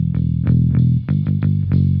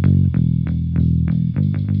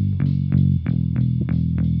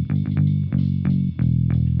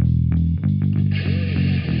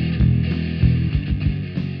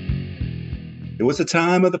it's the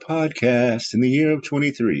time of the podcast in the year of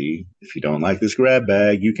 23. If you don't like this grab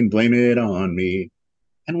bag, you can blame it on me.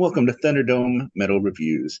 And welcome to Thunderdome Metal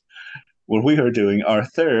Reviews, where we are doing our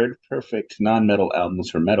third perfect non-metal albums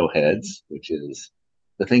for Metalheads, which is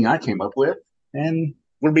the thing I came up with, and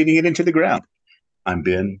we're beating it into the ground. I'm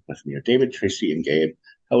Ben, with me are David, Tracy, and Gabe.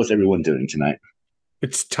 How is everyone doing tonight?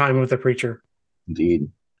 It's time with the preacher.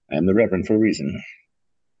 Indeed. I am the Reverend for a reason.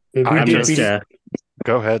 I'm just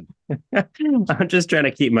go ahead. I'm just trying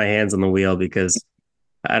to keep my hands on the wheel because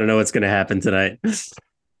I don't know what's going to happen tonight.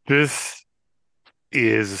 This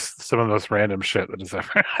is some of the most random shit that has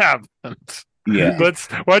ever happened. Yeah.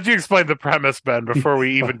 Why don't you explain the premise, Ben, before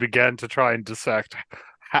we even begin to try and dissect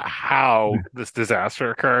how this disaster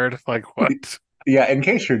occurred? Like, what? Yeah, in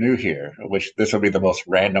case you're new here, which this will be the most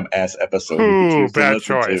random ass episode. Ooh, bad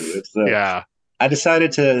choice. Yeah. I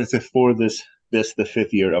decided to for this the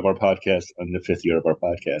fifth year of our podcast, to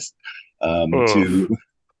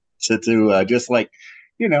just like,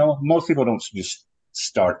 most people don't just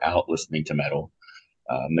start out listening to metal.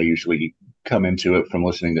 They usually come into it from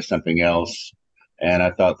listening to something else. And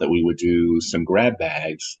I thought that we would do some grab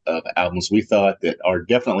bags of albums we thought that are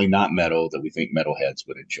definitely not metal that we think metalheads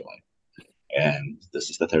would enjoy. And this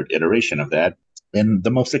is the third iteration of that, and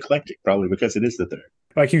the most eclectic, probably because it is the third.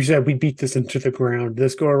 Like you said, we beat this into the ground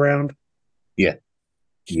this go around. Yeah,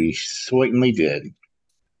 we certainly did.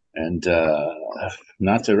 And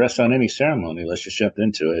not to rest on any ceremony, let's just jump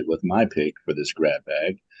into it with my pick for this grab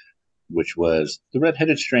bag, which was The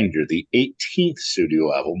Red-Headed Stranger, the 18th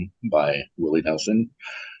studio album by Willie Nelson,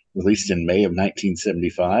 released in May of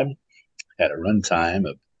 1975. Had a runtime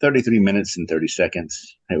of 33 minutes and 30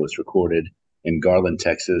 seconds. It was recorded in Garland,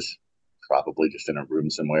 Texas, probably just in a room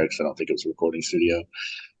somewhere because I don't think it was a recording studio.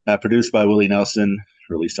 Produced by Willie Nelson,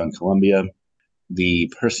 released on Columbia.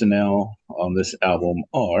 The personnel on this album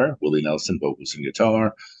are Willie Nelson, vocals and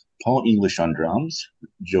guitar, Paul English on drums,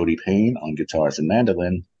 Jody Payne on guitars and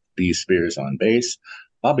mandolin, Dee Spears on bass,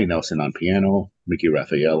 Bobby Nelson on piano, Mickey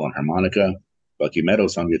Raphael on harmonica, Bucky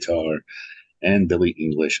Meadows on guitar, and Billy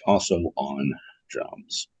English also on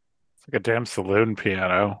drums. It's like a damn saloon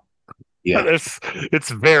piano. Yeah,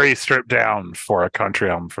 it's very stripped down for a country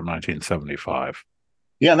album from 1975.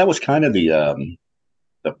 Yeah, and that was kind of the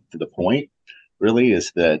point, really,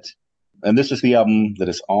 is that, and this is the album that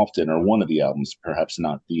is often, or one of the albums, perhaps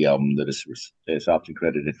not the album that is often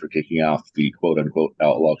credited for kicking off the quote unquote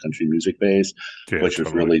outlaw country music phase, which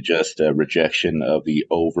was really just a rejection of the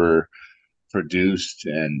overproduced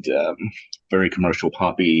and very commercial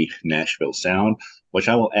poppy Nashville sound, which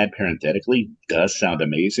I will add parenthetically does sound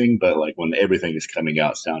amazing, but like when everything is coming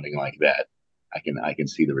out sounding like that, I can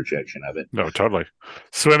see the rejection of it. No, totally.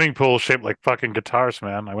 Swimming pool shaped like fucking guitars,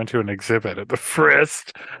 man. I went to an exhibit at the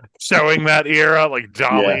Frist showing that era, like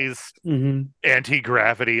Dolly's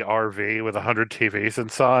anti-gravity RV with 100 TVs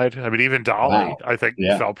inside. I mean, even Dolly, I think,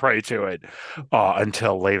 fell prey to it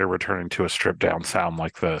until later returning to a stripped down sound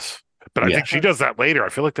like this. But I think she does that later. I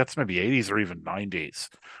feel like that's maybe 80s or even 90s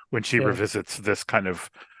when she revisits this kind of,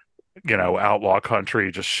 outlaw country,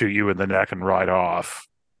 just shoot you in the neck and ride off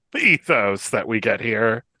ethos that we get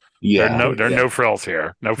here. There are no frills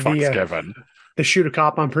here. No fucks given. The shoot a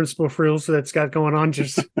cop on principle frills that's got going on.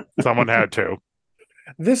 Just someone had to.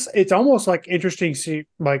 It's almost like interesting see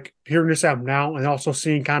like hearing this album now and also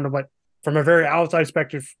seeing kind of like from a very outside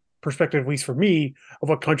perspective, at least for me, of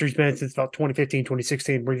what country's been since about 2015,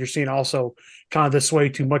 2016, where you're seeing also kind of this way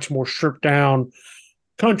to much more stripped down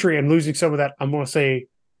country and losing some of that, I'm going to say,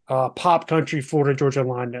 pop country, Florida, Georgia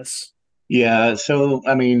lineness. Yeah, so,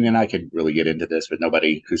 I mean, and I could really get into this, but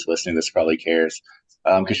nobody who's listening to this probably cares.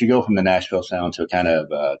 Because you go from the Nashville sound to a kind of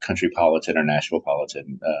countrypolitan or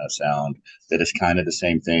Nashvillepolitan sound that is kind of the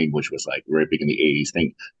same thing, which was like very big in the 80s.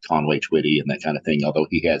 Think Conway Twitty and that kind of thing, although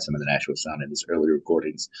he had some of the Nashville sound in his early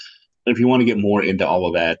recordings. If you want to get more into all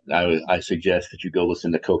of that, I suggest that you go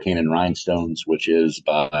listen to Cocaine and Rhinestones, which is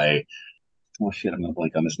by, I'm going to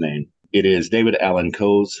blank on his name. It is David Allan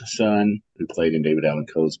Coe's son, who played in David Allan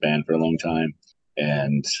Coe's band for a long time.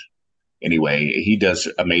 And anyway, he does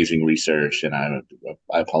amazing research, and I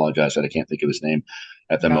apologize that I can't think of his name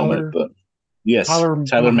at the moment. But yes,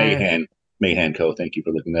 Tyler Mahan Coe. Thank you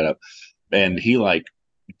for looking that up. And he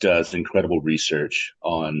does incredible research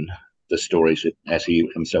on the stories that, as he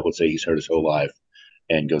himself would say, he's heard his whole life,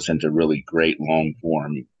 and goes into really great long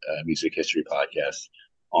form music history podcasts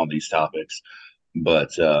on these topics. But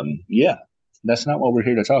that's not what we're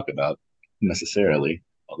here to talk about necessarily,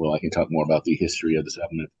 although I can talk more about the history of this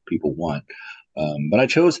album if people want. But I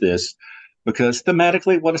chose this because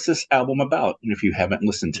thematically, what is this album about? And if you haven't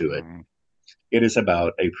listened to it, it is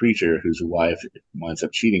about a preacher whose wife winds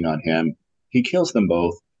up cheating on him He kills them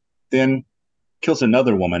both, then kills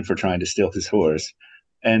another woman for trying to steal his horse,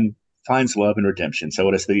 and finds love and redemption. So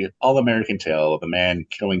it is the all-American tale of a man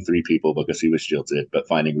killing 3 people because he was jilted, but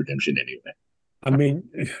finding redemption anyway. I mean,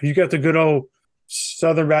 you got the good old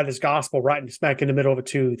Southern Baptist gospel right smack in the middle of it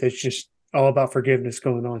too. That's just all about forgiveness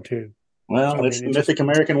going on too. Well, So, it's the mythic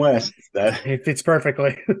American West. It fits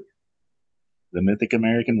perfectly. The mythic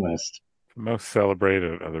American West. The most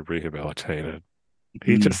celebrated of the rehabilitated.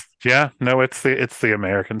 He just, it's the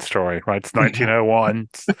American story, right? It's 1901.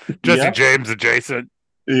 Jesse James adjacent.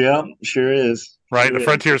 Yeah, sure is. Right, sure the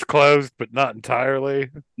frontier's closed, but not entirely.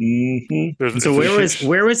 Mm-hmm. So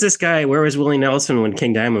where was this guy? Where was Willie Nelson when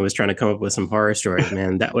King Diamond was trying to come up with some horror stories?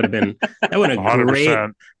 Man, that would have been a great.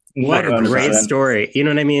 100%. What a great story. You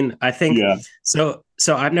know what I mean? I think so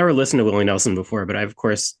I've never listened to Willie Nelson before, but of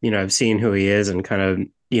course, I've seen who he is and kind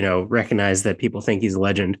of, recognize that people think he's a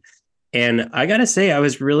legend. And I got to say, I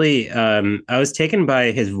was really, I was taken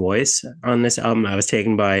by his voice on this album. I was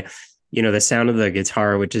taken by, the sound of the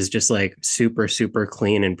guitar, which is just like super, super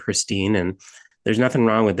clean and pristine. And there's nothing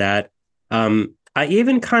wrong with that. I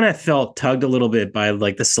even kind of felt tugged a little bit by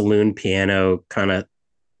like the saloon piano kind of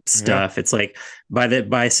stuff. It's like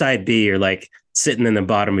by side B, you're like sitting in the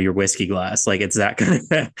bottom of your whiskey glass. Like it's that kind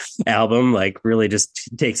of album, like really just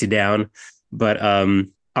takes you down. But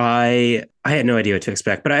I had no idea what to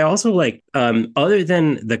expect. But I also like other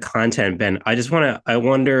than the content, Ben, I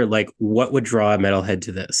wonder like what would draw a metalhead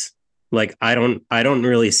to this? Like I don't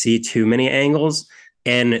really see too many angles.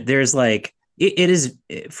 And there's like it is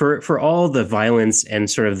for all the violence and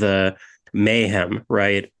sort of the mayhem,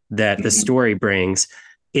 right, that the story brings.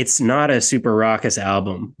 It's not a super raucous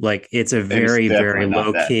album. Like it's a very, very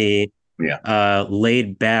low key,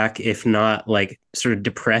 laid back, if not like sort of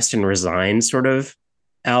depressed and resigned sort of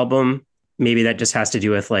album. Maybe that just has to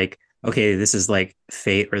do with like, okay, this is like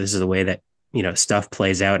fate, or this is the way that, stuff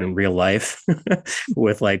plays out in real life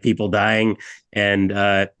with like people dying and,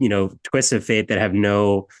 twists of fate that have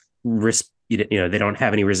no they don't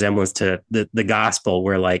have any resemblance to the gospel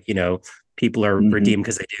where like, people are redeemed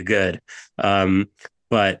because they do good.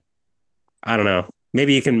 But I don't know.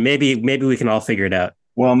 Maybe we can all figure it out.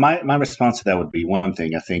 Well, my response to that would be one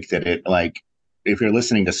thing. I think that it like if you're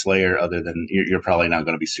listening to Slayer, other than you're probably not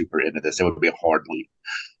going to be super into this. It would be a hard leap.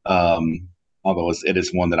 Although it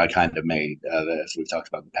is one that I kind of made, as we've talked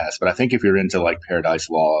about in the past. But I think if you're into like Paradise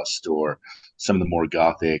Lost or some of the more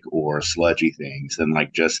gothic or sludgy things, then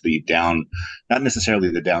like just the down, not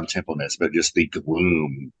necessarily the down templeness, but just the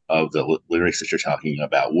gloom of the lyrics that you're talking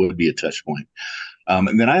about would be a touch point.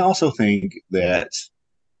 And then I also think that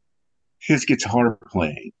his guitar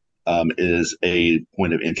playing is a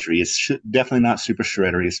point of entry. It's definitely not super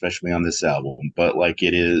shreddery, especially on this album, but like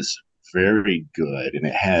it is very good, and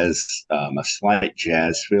it has a slight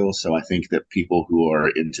jazz feel. So I think that people who are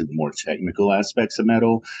into the more technical aspects of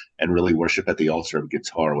metal and really worship at the altar of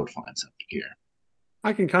guitar would find something here.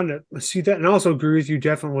 I can kind of see that, and also agree with you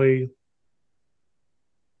definitely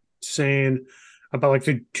saying about like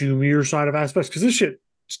the doomier side of aspects, because this shit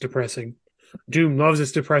is depressing. Doom loves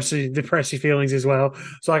its depressing feelings as well.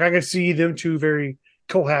 So like I can see them two very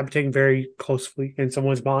cohabitating very closely in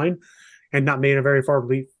someone's mind and not making a very far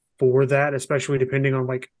leap for that, especially depending on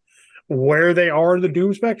like where they are in the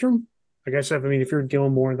doom spectrum. I guess if you're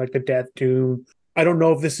dealing more in like the death doom, I don't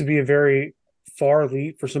know if this would be a very far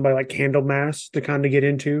leap for somebody like Candlemass to kind of get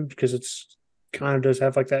into, because it's kind of does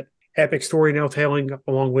have like that epic story now telling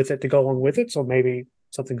along with it to go along with it. So maybe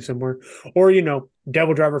something similar, or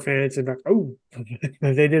Devil Driver fans and like, oh,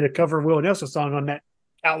 they did a cover of Willie Nelson song on that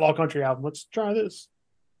Outlaw Country album. Let's try this.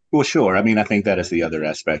 Well, sure. I think that is the other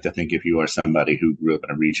aspect. I think if you are somebody who grew up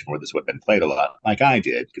in a region where this would have been played a lot, like I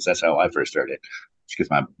did, because that's how I first heard it, because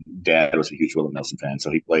my dad was a huge Willie Nelson fan.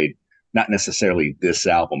 So he played not necessarily this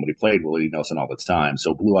album, but he played Willie Nelson all the time.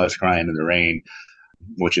 So Blue Eyes Crying in the Rain,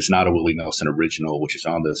 which is not a Willie Nelson original, which is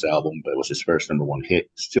on this album, but it was his first #1 hit,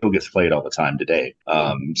 still gets played all the time today.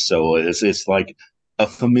 So it's like a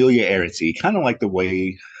familiarity, kind of like the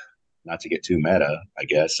way, not to get too meta, I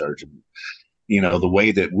guess, or the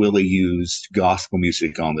way that Willie used gospel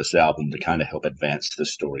music on this album to kind of help advance the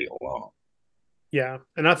story along. Yeah,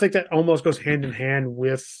 and I think that almost goes hand in hand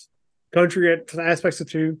with country aspects of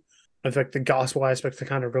too. I think the gospel aspects to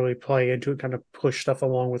kind of really play into it, kind of push stuff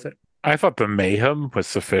along with it. I thought the mayhem was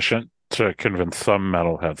sufficient to convince some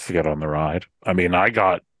metalheads to get on the ride. I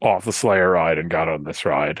got off the Slayer ride and got on this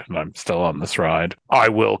ride, and I'm still on this ride. I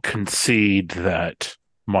will concede that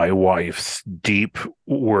my wife's deep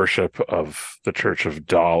worship of the Church of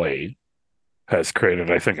Dolly has created,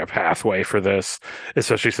 I think, a pathway for this,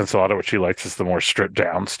 especially since a lot of what she likes is the more stripped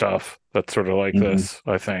down stuff that's sort of like this,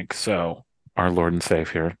 I think. So Our Lord and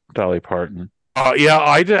Savior, Dolly Parton. Yeah,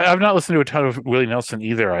 I've not listened to a ton of Willie Nelson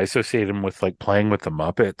either. I associate him with like playing with the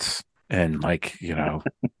Muppets and like,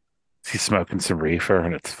 he's smoking some reefer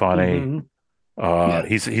and it's funny. Mm-hmm.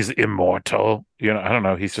 He's immortal. I don't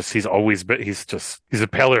know. He's always been. He's a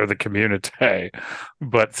pillar of the community.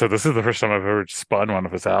 But so this is the first time I've ever spun one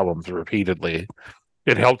of his albums repeatedly.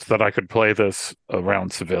 It helped that I could play this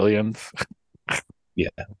around civilians. Yeah,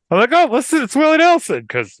 I'm like, oh, listen, it's Willie Nelson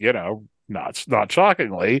because not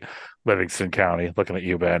shockingly, Livingston County. Looking at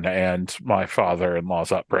you, Ben, and my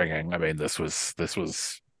father-in-law's upbringing. I mean, this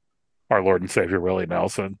was our Lord and Savior Willie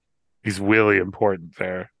Nelson. He's really important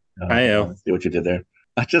there. I see what you did there.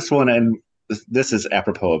 I just want to, and this is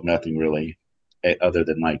apropos of nothing really, other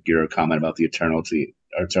than like your comment about the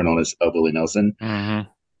eternalness of Willie Nelson.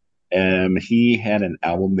 Mm-hmm. He had an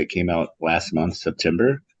album that came out last month,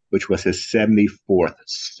 September, which was his 74th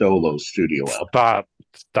solo studio album.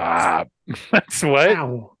 Stop. That's what?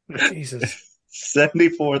 Wow. Jesus.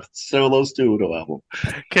 74th solo studio album.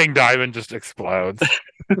 King Diamond just explodes.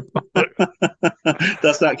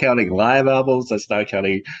 That's not counting live albums. That's not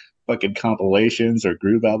counting fucking compilations or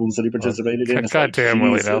group albums that he participated in. It's goddamn like,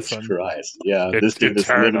 Willie Jesus Nelson. Christ. Yeah, this dude is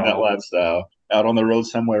living that lifestyle out on the road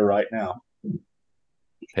somewhere right now.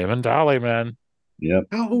 Him and Dolly, man. Yep.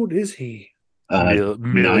 How old is he?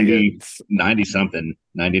 90 something,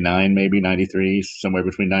 99, maybe 93, somewhere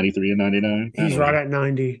between 93 and 99. He's right at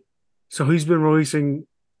 90. So he's been releasing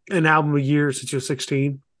an album a year since he was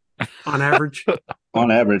 16 on average.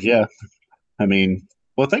 On average, yeah. I mean,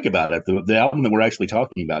 well, think about it. The album that we're actually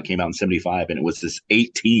talking about came out in 75 and it was his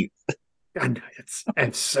 18th. I know, it's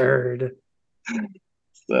absurd.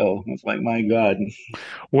 So it's like, my God.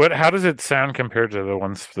 How does it sound compared to the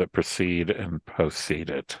ones that precede and post-seed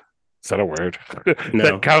it? Is that a word?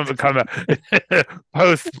 No. That come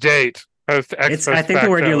post-date, post-ex. I think the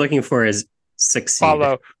word you're looking for is succeed.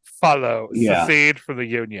 Follow. Yeah. Secede for the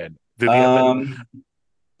Union. I'm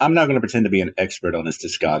not going to pretend to be an expert on his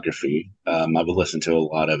discography. I've listened to a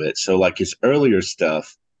lot of it. So like his earlier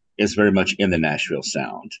stuff is very much in the Nashville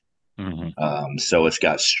sound. Mm-hmm. So it's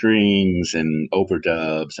got strings and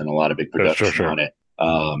overdubs and a lot of big production on it.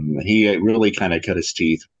 He really kind of cut his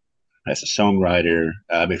teeth as a songwriter.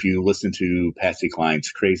 If you listen to Patsy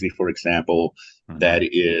Cline's Crazy, for example, that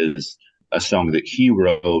is a song that he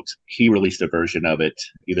wrote. He released a version of it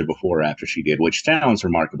either before or after she did, which sounds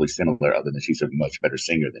remarkably similar, other than she's a much better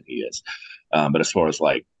singer than he is. But as far as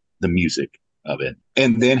like the music of it.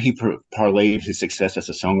 And then he parlayed his success as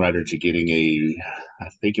a songwriter to getting I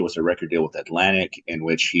think it was a record deal with Atlantic, in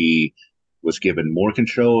which he was given more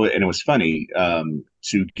control. And it was funny,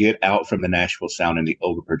 to get out from the Nashville sound and the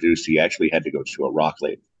overproduced, he actually had to go to a rock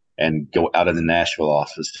label and go out of the Nashville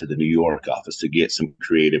office to the New York office to get some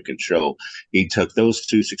creative control. He took those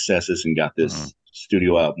two successes and got this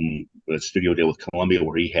studio album, a studio deal with Columbia,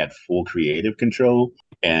 where he had full creative control.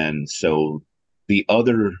 And so the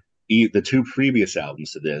two previous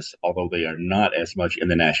albums to this, although they are not as much in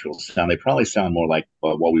the Nashville sound, they probably sound more like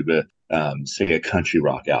what we would say a country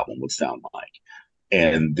rock album would sound like.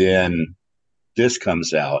 And then this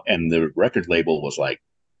comes out, and the record label was like,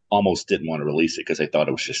 almost didn't want to release it because they thought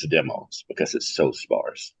it was just demos because it's so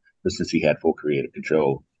sparse. But since he had full creative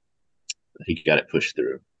control, he got it pushed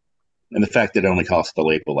through. And the fact that it only cost the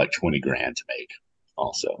label like $20,000 to make,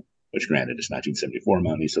 also, which granted is 1974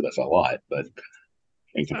 money, so that's a lot, but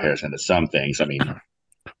in comparison to some things, I mean,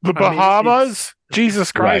 the Bahamas,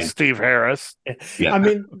 Jesus Christ, right. Steve Harris. Yeah. I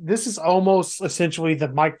mean, this is almost essentially the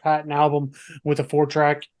Mike Patton album with a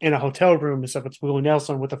 4-track in a hotel room, except it's Willie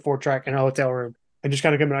Nelson with a 4-track in a hotel room. And just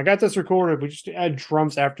kind of come in. I got this recorded. We just add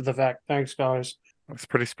drums after the fact. Thanks, guys. That's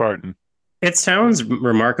pretty Spartan. It sounds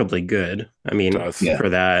remarkably good. I mean, for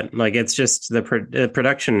that, like, it's just the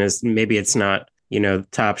production is, maybe it's not,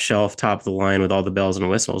 top shelf, top of the line with all the bells and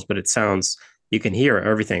whistles, but it sounds, you can hear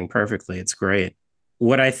everything perfectly. It's great.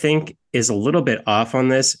 What I think is a little bit off on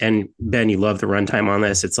this, and Ben, you love the runtime on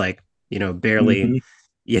this. It's like, barely,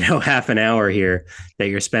 half an hour here that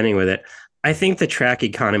you're spending with it. I think the track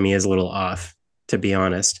economy is a little off, to be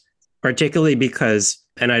honest, particularly because,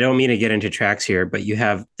 and I don't mean to get into tracks here, but you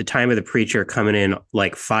have The Time of the Preacher coming in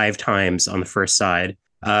like 5 times on the first side.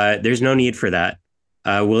 There's no need for that.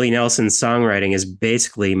 Willie Nelson's songwriting is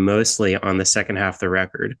basically mostly on the second half of the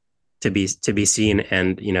record to be seen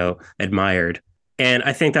and, admired. And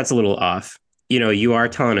I think that's a little off. You are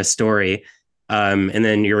telling a story, and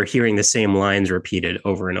then you're hearing the same lines repeated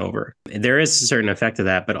over and over. There is a certain effect of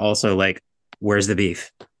that, but also like, where's the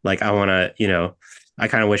beef? Like, I want to, I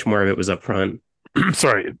kind of wish more of it was up front.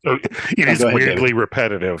 Sorry. It is weirdly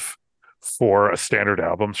repetitive for a standard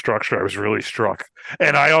album structure. I was really struck.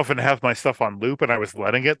 And I often have my stuff on loop, and I was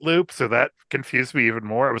letting it loop, so that confused me even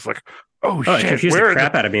more. I was like, oh shit, it confused the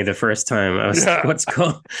crap out of me the first time. I was like, what's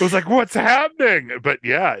going on? I was like, what's happening? But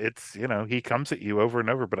yeah, it's, he comes at you over and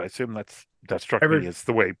over, but I assume that struck me as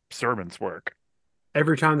the way sermons work.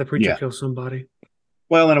 Every time the preacher kills somebody.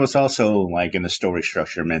 Well, and it was also like in the story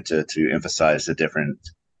structure meant to emphasize the different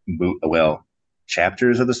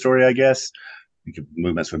chapters of the story, I guess.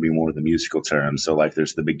 Movements would be more the musical term. So like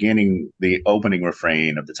there's the opening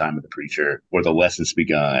refrain of the time of the preacher, where the lessons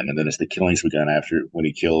begun, and then it's the killings begun after when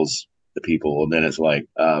he kills the people, and then it's like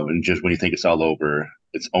and just when you think it's all over,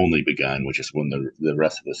 it's only begun, which is when the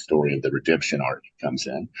rest of the story of the redemption arc comes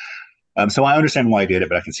in. So I understand why he did it,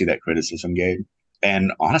 but I can see that criticism, Gabe.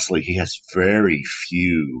 And honestly, he has very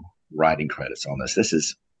few writing credits on this. This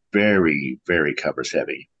is very, very covers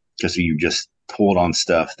heavy, because you just pulled on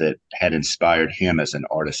stuff that had inspired him as an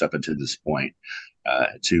artist up until this point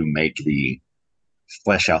to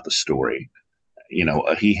flesh out the story.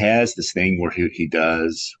 He has this thing where he'll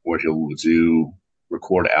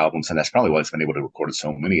record albums, and that's probably why he's been able to record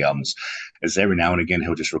so many albums, is every now and again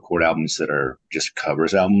he'll just record albums that are just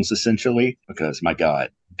covers albums, essentially, because my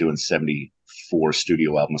God, doing 74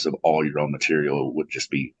 studio albums of all your own material would just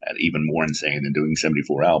be even more insane than doing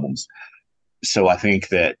 74 albums. So I think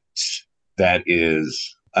that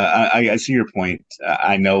is, I see your point.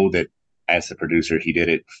 I know that as the producer, he did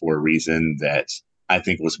it for a reason that I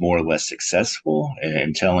think was more or less successful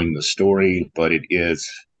in telling the story, but it is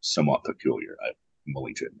somewhat peculiar, I'm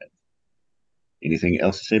willing to admit. Anything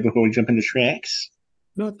else to say before we jump into tracks?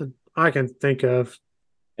 Nothing I can think of.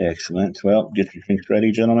 Excellent. Well, get your drinks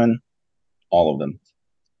ready, gentlemen. All of them.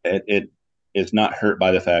 It is not hurt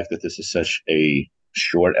by the fact that this is such a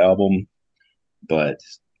short album, but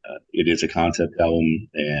it is a concept album,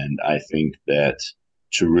 and I think that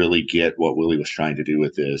to really get what Willie was trying to do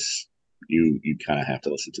with this, you kind of have to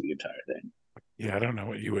listen to the entire thing. Yeah, I don't know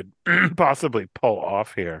what you would possibly pull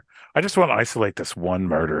off here. I just want to isolate this one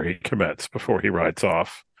murder he commits before he rides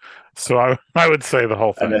off. So I would say the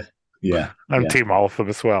whole thing. I'm Team all of them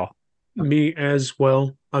as well. Me as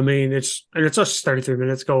well. I mean, it's just 33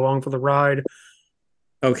 minutes. Go along for the ride.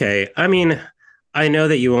 Okay, I mean, I know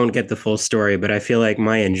that you won't get the full story, but I feel like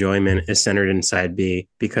my enjoyment is centered in side B,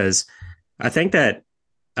 because I think that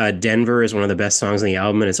Denver is one of the best songs on the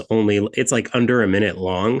album, and it's like under a minute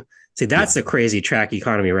long. See, that's the crazy track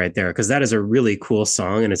economy right there, because that is a really cool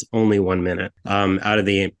song, and it's only 1 minute out of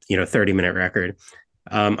the 30-minute record.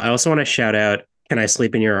 I also want to shout out "Can I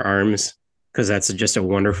Sleep in Your Arms," because that's just a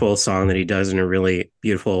wonderful song that he does in a really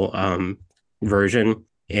beautiful version.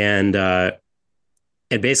 And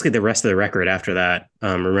basically the rest of the record after that,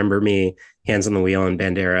 Remember Me, Hands on the Wheel, and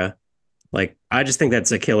Bandera. Like, I just think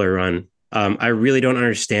that's a killer run. I really don't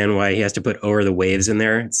understand why he has to put Over the Waves in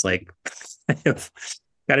there. It's like, kind of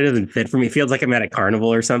doesn't fit for me. It feels like I'm at a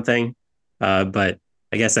carnival or something. But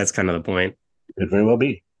I guess that's kind of the point. Could very well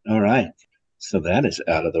be. All right. So that is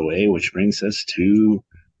out of the way, which brings us to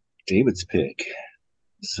David's pick.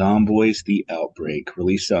 Zomboys The Outbreak,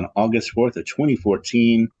 released on August 4th of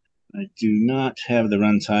 2014. I do not have the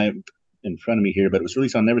runtime in front of me here, but it was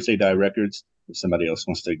released on Never Say Die Records. If somebody else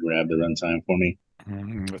wants to grab the runtime for me.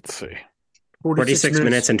 Let's see. 46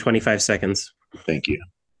 minutes and 25 seconds. Thank you.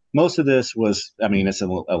 Most of this was, it's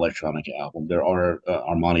an electronic album. There are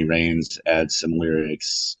Armani Reigns adds some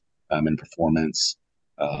lyrics and performance.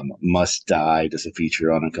 Must Die does a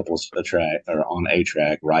feature on a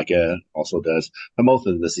track. Rika also does, but most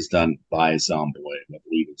of this is done by Zomboy. I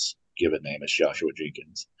believe its given name is Joshua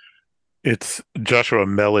Jenkins. It's Joshua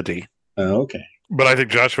Melody. Oh, okay. But I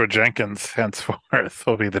think Joshua Jenkins henceforth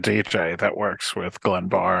will be the DJ that works with Glenn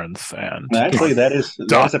Barnes and actually that is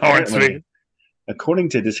apparently, according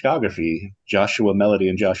to discography, Joshua Melody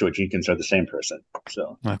and Joshua Jenkins are the same person.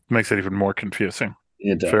 So that makes it even more confusing.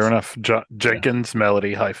 It does. Fair enough. Jenkins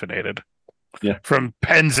Melody hyphenated. Yeah. From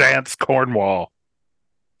Penzance, Cornwall.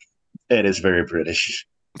 It is very British.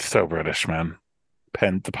 So British, man.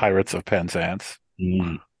 The Pirates of Penzance.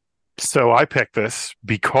 Mm. So I picked this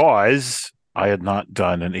because I had not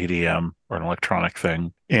done an EDM or an electronic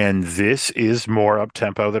thing. And this is more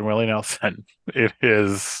up-tempo than Willie Nelson. It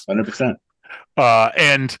is 100%.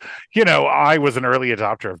 And, I was an early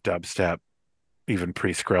adopter of dubstep, even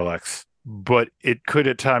pre-Skrillex. But it could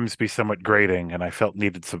at times be somewhat grating, and I felt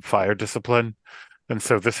needed some fire discipline. And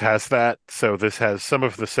so this has that. So this has some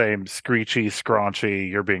of the same screechy, scraunchy,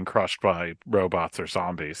 you're being crushed by robots or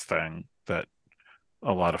zombies thing that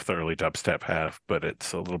a lot of the early dubstep have, but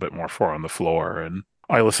it's a little bit more four on the floor. And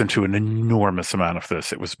I listened to an enormous amount of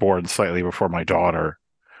this. It was born slightly before my daughter,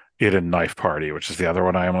 it and Knife Party, which is the other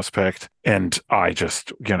one I almost picked. And I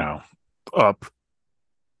just, up.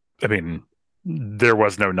 I mean, there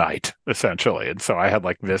was no night, essentially. And so I had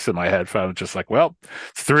like this in my headphones, just like, well,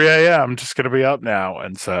 it's 3 a.m. just going to be up now.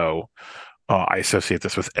 And so I associate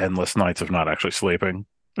this with endless nights of not actually sleeping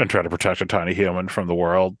and try to protect a tiny human from the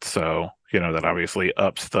world. So, that obviously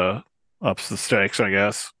ups the stakes, I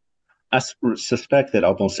guess. I suspect that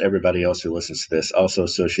almost everybody else who listens to this also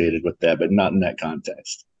associated with that, but not in that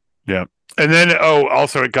context. Yeah. And then,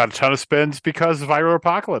 also it got a ton of spins because Viral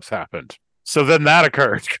Apocalypse happened. So then that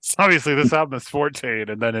occurred. Because obviously this album is 14,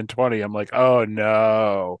 and then in 20, I'm like, oh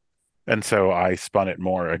no. And so I spun it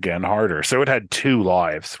more again harder. So it had 2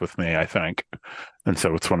 lives with me, I think. And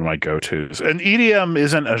so it's one of my go-tos. And EDM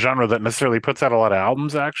isn't a genre that necessarily puts out a lot of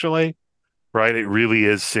albums, actually. Right? It really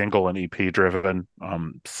is single and EP driven.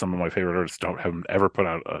 Some of my favorite artists haven't ever put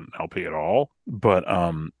out an LP at all. But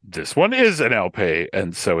this one is an LP,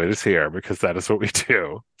 and so it is here because that is what we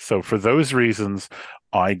do. So for those reasons,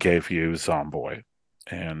 I gave you Zomboy,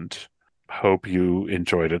 and hope you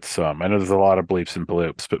enjoyed it some. I know there's a lot of bleeps and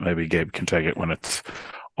bloops, but maybe Gabe can take it when it's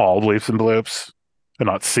all bleeps and bloops and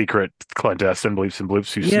not secret clandestine bleeps and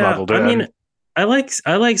bloops you smuggled in. I mean, I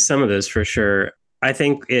like some of this for sure. I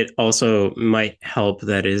think it also might help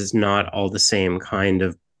that is not all the same kind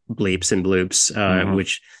of bleeps and bloops,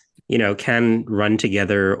 which, can run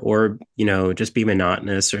together or, just be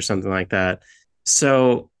monotonous or something like that.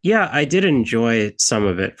 So, yeah, I did enjoy some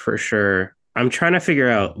of it for sure. I'm trying to figure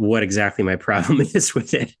out what exactly my problem is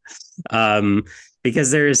with it.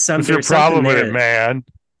 Because there is something. What's your problem with it, man?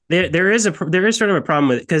 There is sort of a problem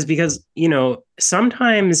with it because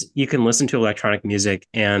sometimes you can listen to electronic music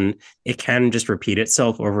and it can just repeat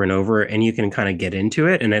itself over and over, and you can kind of get into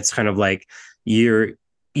it, and it's kind of like you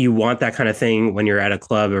want that kind of thing when you're at a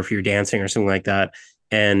club or if you're dancing or something like that,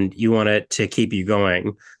 and you want it to keep you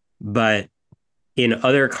going. But in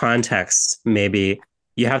other contexts, maybe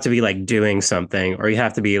you have to be like doing something, or you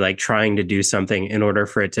have to be like trying to do something in order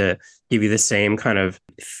for it to give you the same kind of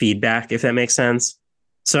feedback, if that makes sense.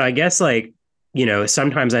 So I guess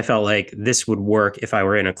sometimes I felt like this would work if I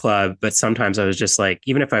were in a club, but sometimes I was just like,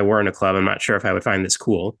 even if I were in a club, I'm not sure if I would find this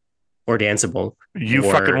cool or danceable. You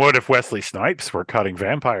fucking would if Wesley Snipes were cutting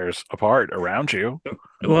vampires apart around you.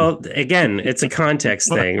 Well, again, it's a context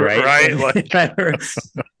thing, right? Right.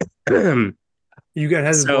 You got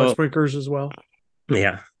his blood sprinklers as well.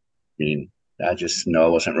 Yeah. I mean, I just know I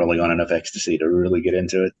wasn't really on enough ecstasy to really get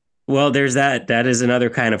into it. Well, there's that. That is another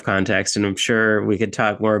kind of context, and I'm sure we could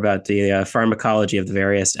talk more about the pharmacology of the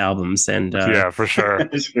various albums. And yeah, for sure,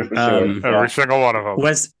 for sure. Every single one of them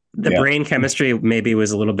was the brain chemistry maybe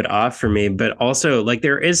was a little bit off for me, but also like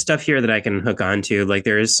there is stuff here that I can hook onto. Like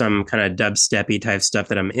there is some kind of dubsteppy type stuff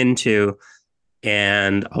that I'm into,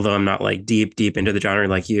 and although I'm not like deep into the genre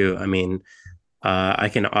like you, I mean, I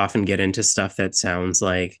can often get into stuff that sounds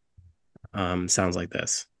like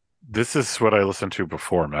this. This is what I listened to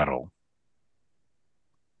before metal.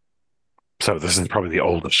 So this is probably the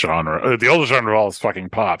oldest genre. The oldest genre of all is fucking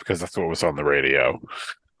pop because that's what was on the radio.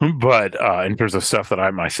 But in terms of stuff that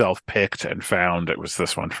I myself picked and found, it was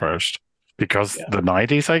this one first. Because the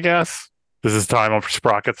 90s, I guess. This is time on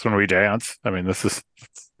Sprockets when we dance. I mean, this is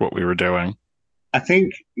what we were doing. I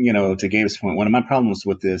think, to Gabe's point, one of my problems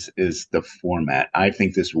with this is the format. I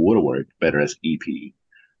think this would have worked better as EP.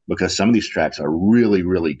 Because some of these tracks are really,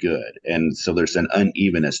 really good. And so there's an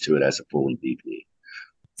unevenness to it as a full EP.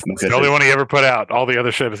 It's the only one he ever put out. All the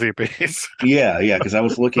other shit is EPs. Yeah, because I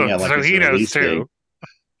was looking at like so he knows too.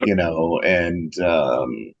 And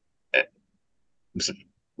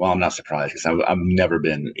I'm not surprised because I've never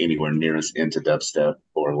been anywhere near as into dubstep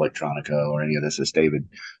or electronica or any of this as David.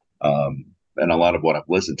 And a lot of what I've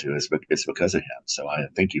listened to is because of him. So I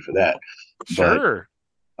thank you for that. Sure. But,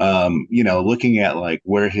 looking at like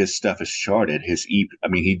where his stuff is charted, his EP, I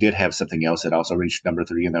mean, he did have something else that also reached number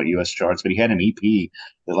 3 in the US charts, but he had an EP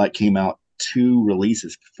that like came out 2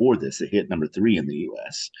 releases before this. It hit number 3 in the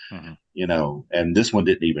US, and this one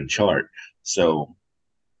didn't even chart. So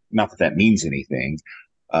not that means anything.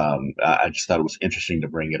 I just thought it was interesting to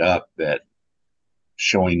bring it up, that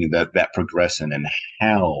showing that progression and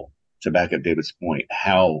how, to back up David's point,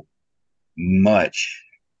 how much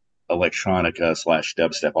electronica /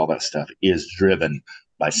 dubstep, all that stuff is driven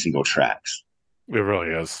by single tracks. It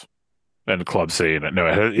really is. And club scene. No,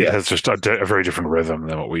 it has just a very different rhythm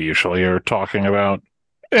than what we usually are talking about.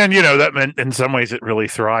 And, that meant in some ways it really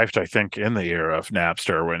thrived, I think, in the era of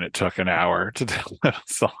Napster when it took an hour to do a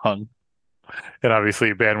song. And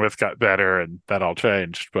obviously bandwidth got better and that all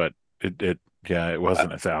changed, but it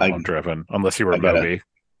wasn't as album driven unless you were Moby.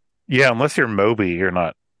 Yeah, unless you're Moby, you're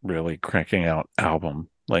not really cranking out album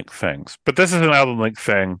length things. But this is an album length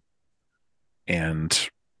thing. And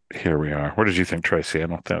here we are. What did you think, Tracy? I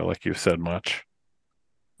don't feel like you've said much.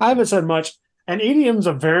 I haven't said much. And EDM's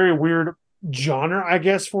a very weird genre, I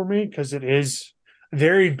guess, for me, because it is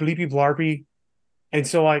very bleepy blarpy. And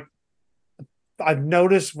so, like, I've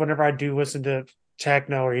noticed whenever I do listen to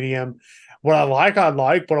techno or EDM, what I like,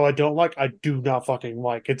 but what I don't like, I do not fucking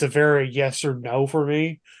like. It's a very yes or no for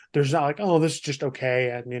me. There's not like, oh, this is just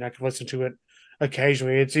okay. I mean, I can listen to it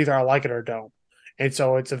occasionally. It's either I like it or don't. And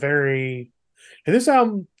so it's a very, and this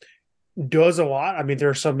album does a lot. I mean, there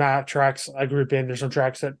are some tracks I group in. There's some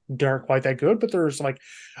tracks that aren't quite that good, but there's like,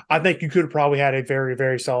 I think you could have probably had a very,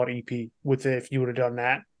 very solid EP with it if you would have done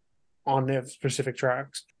that on the specific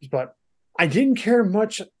tracks. But I didn't care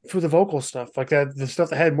much for the vocal stuff. Like that, the stuff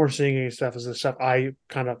that had more singing and stuff is the stuff I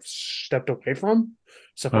kind of stepped away from.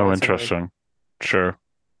 Oh, interesting. Sure.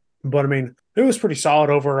 But I mean, it was pretty solid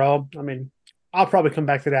overall. I mean, I'll probably come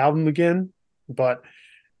back to the album again, but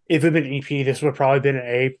if it had been EP, this would have probably been an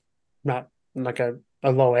A, not like a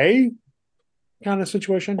low A kind of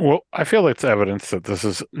situation. Well, I feel it's evidence that this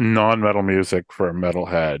is non-metal music for a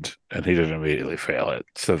metalhead, and he didn't immediately fail it.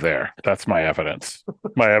 So that's my evidence.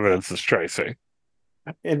 My evidence is Tracy.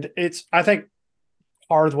 And I think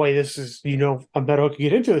part of the way this is, a metal can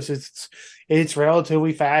get into this. It's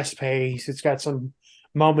relatively fast paced. It's got some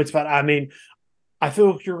moments, but I mean, I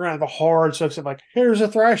feel like you're gonna have a hard stuff. Like, here's a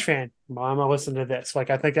thrash fan. Why am I listening to this? Like,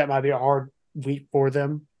 I think that might be a hard week for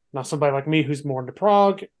them. Now, somebody like me who's more into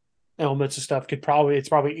prog elements and stuff it's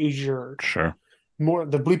probably easier. Sure. More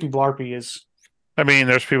the bleepy blarpy is. I mean,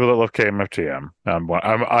 there's people that love KMFDM.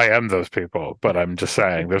 I am those people, but I'm just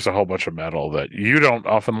saying there's a whole bunch of metal that you don't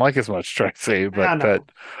often like as much, Tracy, but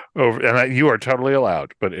that you are totally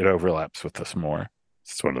allowed, but it overlaps with this more.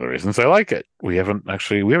 It's one of the reasons I like it. We haven't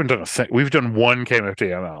done we've done one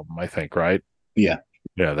KMFDM album, I think, right? Yeah.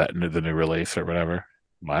 Yeah, the new release or whatever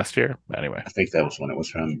last year. Anyway, I think that was when it was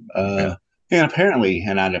from. Yeah, apparently,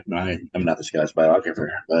 and I'm not this guy's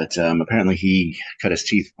biographer, but apparently he cut his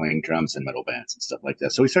teeth playing drums in metal bands and stuff like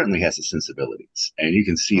that. So he certainly has the sensibilities, and you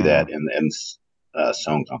can see that in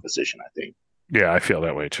song composition, I think. Yeah, I feel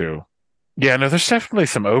that way too. Yeah, no, there's definitely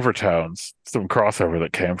some overtones, some crossover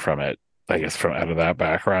that came from it. I guess from out of that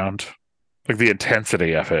background, like the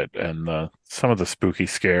intensity of it and some of the spooky,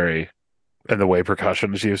 scary, and the way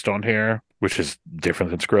percussion is used on here, which is different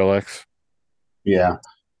than Skrillex. Yeah.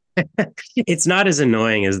 It's not as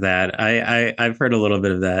annoying as that. I've heard a little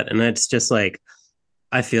bit of that, and it's just like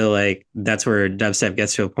I feel like that's where dubstep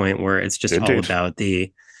gets to a point where it's just all about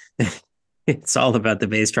it's all about the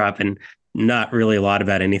bass drop and not really a lot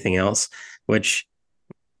about anything else. Which,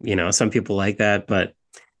 some people like that, but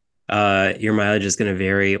your mileage is going to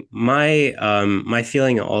vary. My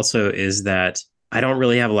feeling also is that I don't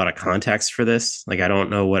really have a lot of context for this. Like, I don't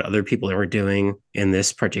know what other people are doing in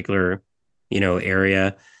this particular,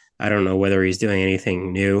 area. I don't know whether he's doing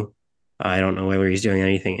anything new. I don't know whether he's doing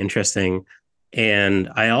anything interesting. And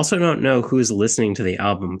I also don't know who's listening to the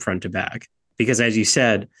album front to back. Because as you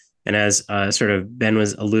said, and as sort of Ben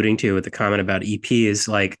was alluding to with the comment about EPs,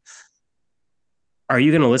 like, are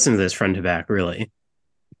you going to listen to this front to back, really?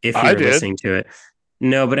 If you're listening to it?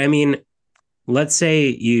 No, but I mean, let's say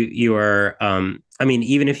you are,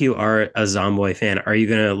 even if you are a Zomboy fan, are you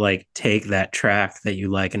going to like take that track that you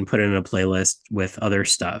like and put it in a playlist with other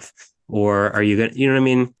stuff? Or are you going to, you know what I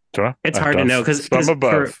mean? Sure. It's hard to know because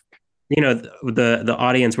the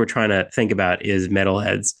audience we're trying to think about is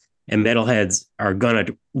metalheads, and metalheads are going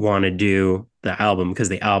to want to do the album because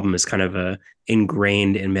the album is kind of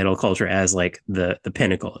ingrained in metal culture as like the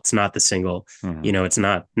pinnacle. It's not the single, it's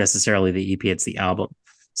not necessarily the EP, it's the album.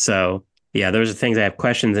 So yeah, those are things I have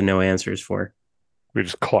questions and no answers for. We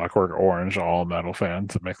just Clockwork Orange all metal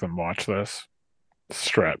fans and make them watch this.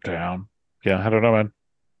 Strapped down. Yeah, I don't know, man.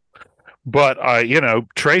 But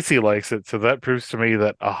Tracy likes it, so that proves to me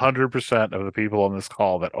that 100% of the people on this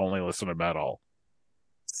call that only listen to metal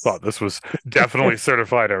thought this was definitely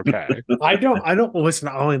certified okay. I don't listen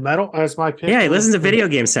to only metal as my pick. Yeah, he listens to video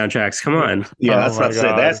game soundtracks. Come on. Yeah, that's what I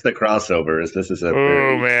say. That's the crossover. This is a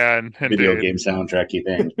video game soundtracky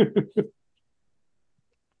thing.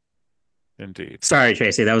 Indeed. Sorry,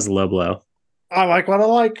 Tracy, that was a low blow. I like what I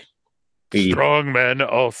like. Strong men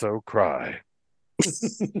also cry.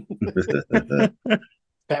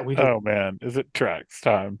 Oh man, is it tracks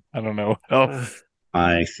time? I don't know.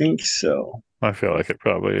 I think so. I feel like it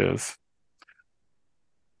probably is.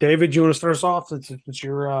 David, you want to start us off? It's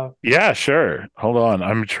your yeah, sure. Hold on,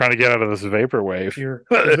 I'm trying to get out of this vaporwave your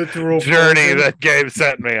journey that Gabe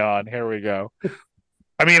sent me on. Here we go.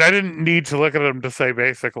 I mean, I didn't need to look at them to say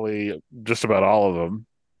basically just about all of them.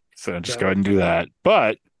 So just go ahead and do that.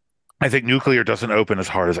 But I think Nuclear doesn't open as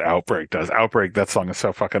hard as Outbreak does. Outbreak, that song is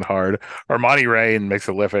so fucking hard. Armani Rain makes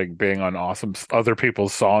a living being on awesome other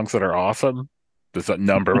people's songs that are awesome. There's a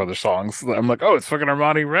number of other songs. I'm like, oh, it's fucking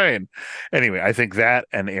Armani Rain. Anyway, I think that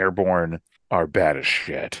and Airborne are bad as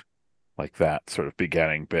shit. Like that sort of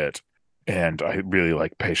beginning bit. And I really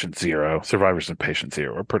like Patient Zero. Survivors and Patient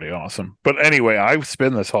Zero are pretty awesome. But anyway, I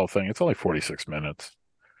spin this whole thing. It's only 46 minutes.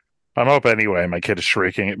 I'm up anyway. My kid is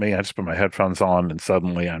shrieking at me. I just put my headphones on, and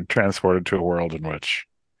suddenly I'm transported to a world in which,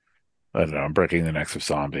 I don't know, I'm breaking the necks of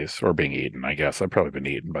zombies or being eaten, I guess. I've probably been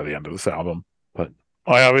eaten by the end of this album. But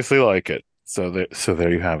I obviously like it. So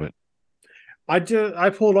there you have it. I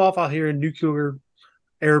pulled off out here in Nuclear,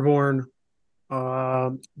 Airborne,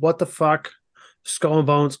 What the Fuck, Skull and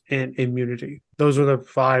Bones, and Immunity. Those are the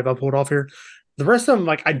 5 I pulled off here. The rest of them,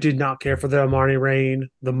 like, I did not care for the Armani Rain,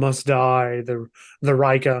 the Must Die, the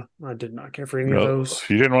Rika. I did not care for any of those.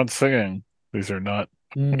 You didn't want singing. These are not,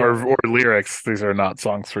 or lyrics. These are not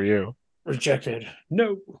songs for you. Rejected.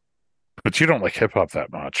 No. But you don't like hip hop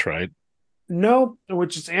that much, right? No,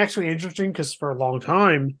 which is actually interesting because for a long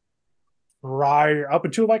time, right up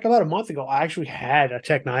until like about a month ago, I actually had a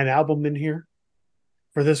Tech Nine album in here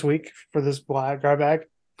for this week for this grab bag.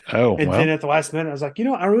 Oh, and then at the last minute, I was like,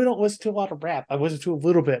 I really don't listen to a lot of rap. I listen to a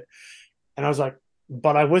little bit, and I was like,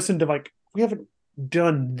 but I listened to like we haven't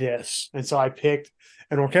done this, and so I picked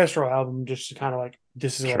an orchestral album just to kind of like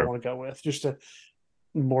this is what I want to go with, just to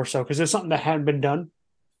more so because there's something that hadn't been done,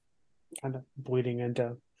 kind of bleeding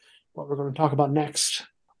into what we're going to talk about next.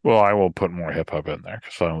 Well, I will put more hip hop in there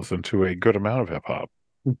because I listen to a good amount of hip hop.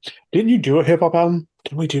 Didn't you do a hip hop album?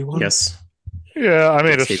 Did we do one? Yes. Yeah, I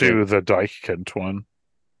made us do the Dykent one.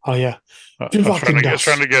 Oh yeah, I was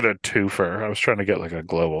trying to get a twofer. I was trying to get like a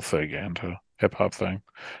global thing and a hip hop thing.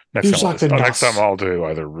 Next time I'll do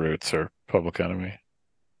either Roots or Public Enemy.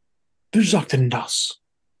 Du sagst denn das?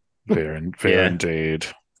 Fair indeed.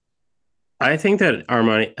 I think that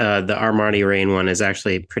the Armani Rain one is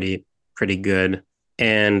actually pretty good.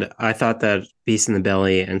 And I thought that Beast in the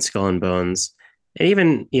Belly and Skull and Bones, and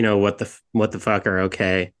even what the fuck are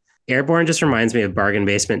okay. Airborne just reminds me of Bargain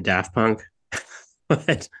Basement Daft Punk.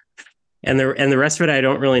 and the rest of it I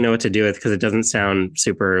don't really know what to do with because it doesn't sound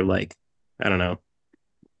super like, I don't know,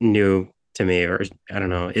 new to me, or I don't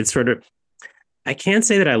know. It's sort of, I can't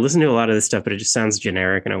say that I listen to a lot of this stuff, but it just sounds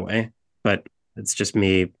generic in a way. But it's just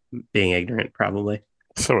me being ignorant, probably.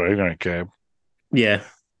 So ignorant, Gabe. Yeah.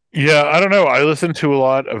 Yeah, I don't know. I listen to a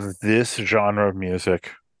lot of this genre of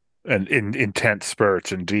music and in intense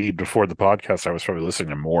spurts. Indeed, before the podcast, I was probably listening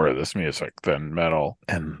to more of this music than metal.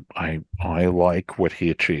 And I like what he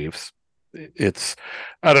achieves. It's,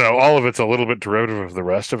 I don't know, all of it's a little bit derivative of the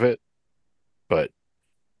rest of it, but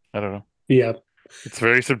I don't know. Yeah. It's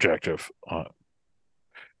very subjective.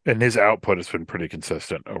 And his output has been pretty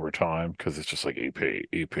consistent over time because it's just like EP.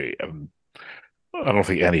 I don't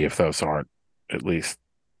think any of those aren't at least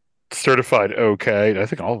certified okay. I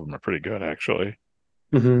think all of them are pretty good, actually.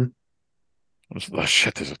 Mm-hmm. Oh,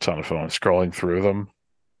 shit, there's a ton of fun scrolling through them.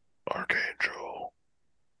 Archangel.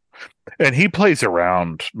 And he plays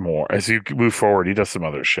around more. As you move forward, he does some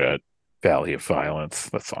other shit. Valley of Violence.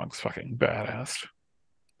 That song's fucking badass.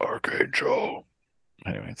 Archangel.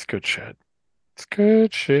 Anyway, it's good shit. It's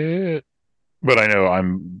good shit. But I know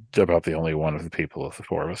I'm about the only one of the people of the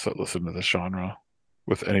 4 of us that listen to this genre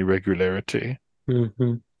with any regularity.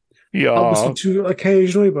 Mm-hmm. Yeah. I'll listen to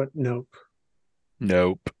occasionally, but nope.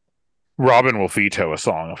 Robin will veto a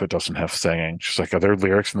song if it doesn't have singing. She's like, are there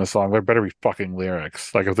lyrics in the song? There better be fucking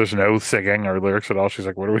lyrics. Like, if there's no singing or lyrics at all, she's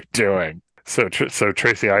like, what are we doing? So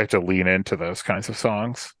Tracy, I have to lean into those kinds of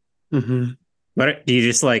songs. Mm-hmm. But do you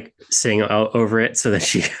just like sing over it so that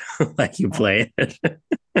she like you play it?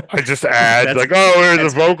 I just add like, oh,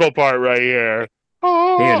 here's the vocal part right here.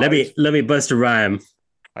 Oh, here, let me bust a rhyme.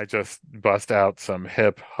 I just bust out some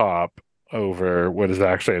hip hop over what is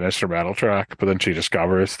actually an instrumental track, but then she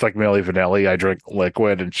discovers it's like Milli Vanilli. I drink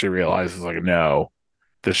liquid, and she realizes like, no,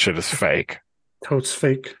 this shit is fake. Totes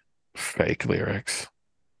fake. Fake lyrics.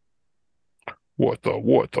 What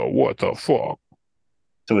the fuck?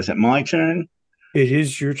 So is it my turn? It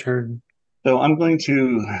is your turn. So I'm going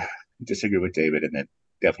to disagree with David, and that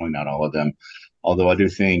definitely not all of them. Although I do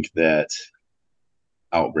think that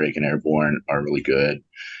Outbreak and Airborne are really good,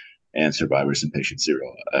 and Survivors and Patient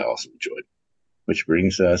Zero I also enjoyed. Which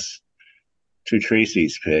brings us to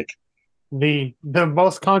Tracy's pick. The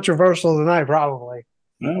most controversial tonight, probably.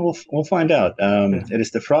 Well, we'll find out. It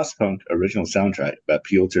is the Frostpunk original soundtrack by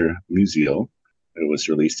Piotr Musiel. It was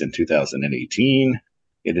released in 2018.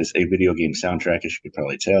 It is a video game soundtrack, as you could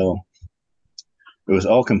probably tell. It was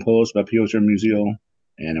all composed by Piotr Musiel.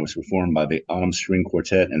 and it was performed by the Autumn String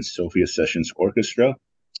Quartet and Sophia Sessions Orchestra.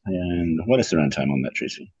 And what is the runtime on that,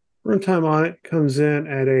 Tracy? Runtime on it comes in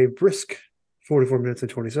at a brisk 44 minutes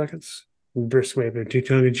and 20 seconds. Brisk way of too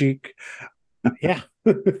tongue in cheek. Yeah.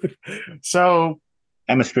 So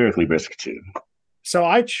atmospherically brisk too. So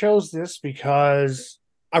I chose this because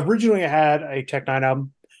originally I had a Tech Nine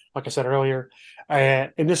album, like I said earlier,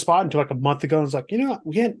 in this spot until like a month ago. I was like, you know what?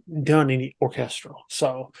 We hadn't done any orchestral.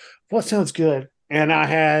 So what sounds good? And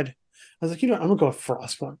I was like, you know what? I'm going to go with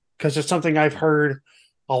Frostpunk because it's something I've heard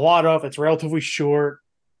a lot of. It's relatively short.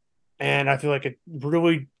 And I feel like it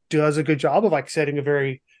really does a good job of like setting a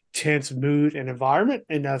very tense mood and environment.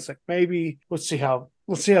 And I was like, maybe let's see how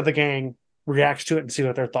the gang reacts to it and see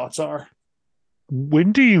what their thoughts are.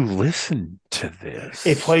 When do you listen to this?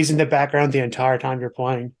 It plays in the background the entire time you're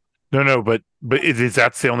playing. No, but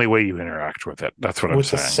that's the only way you interact with it. That's what I'm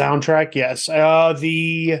saying. With the soundtrack, yes.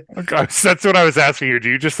 That's what I was asking you. Do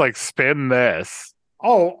you just like spin this?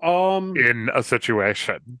 In a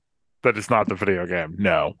situation that is not the video game?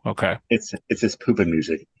 No. Okay. It's just pooping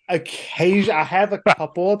music. Occasionally, I have a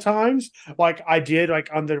couple of times, like I did, like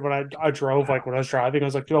when I drove, like when I was driving, I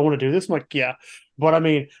was like, "Do I want to do this?" I'm like, "Yeah," but I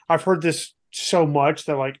mean, I've heard this so much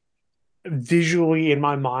that like visually in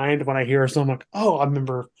my mind, when I hear something, I'm like, "Oh, I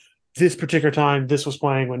remember this particular time this was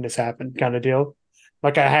playing when this happened," kind of deal.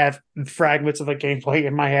 Like I have fragments of the gameplay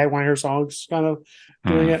in my head when I hear songs, kind of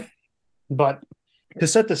doing it. But to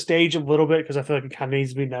set the stage a little bit, because I feel like it kind of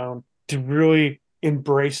needs to be known, to really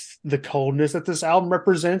embrace the coldness that this album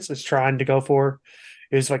represents, is trying to go for,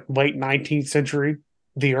 is like late 19th century.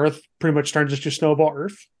 The Earth pretty much turns into snowball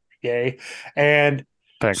Earth. Yay. And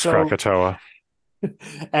thanks, Krakatoa.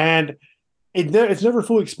 And it's never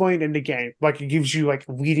fully explained in the game. Like it gives you like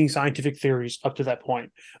leading scientific theories up to that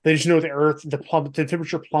point. They just know the Earth, the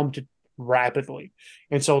temperature plummeted rapidly.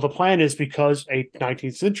 And so the plan is, because late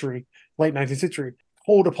 19th century,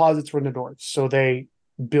 coal deposits were in the north. So they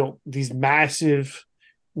built these massive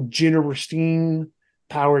steam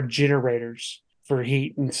powered generators for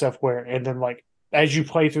heat and stuff, and then like as you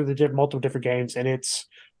play through the multiple different games, and it's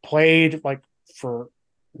played like for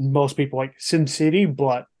most people like SimCity,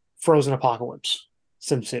 but frozen apocalypse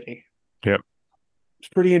SimCity. Yep. It's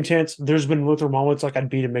pretty intense. There's been little moments like I'd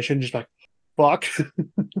beat a mission just like fuck. I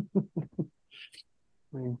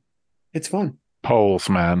mean, it's fun. Polls,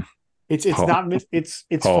 man. It's fun.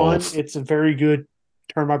 It's a very good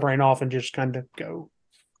turn my brain off and just kind of go.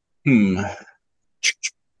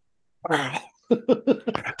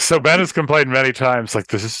 So Ben has complained many times, like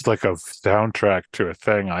this is like a soundtrack to a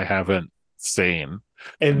thing I haven't seen.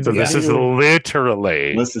 And so this is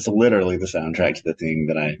literally the soundtrack to the thing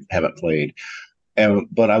that I haven't played.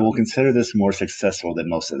 But I will consider this more successful than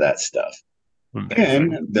most of that stuff.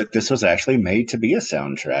 Amazing. And that this was actually made to be a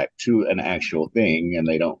soundtrack to an actual thing, and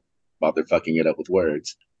they don't bother fucking it up with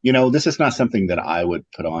words. You know, this is not something that I would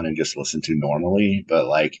put on and just listen to normally, but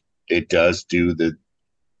like it does do the.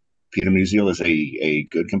 Peter Musial is a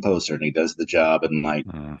good composer, and he does the job in like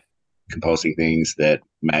composing things that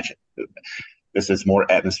match it. This is more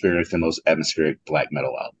atmospheric than those atmospheric black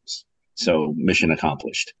metal albums. So mission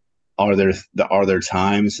accomplished. Are there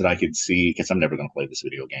times that I could see, because I'm never going to play this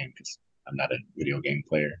video game because I'm not a video game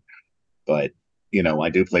player, but you know, I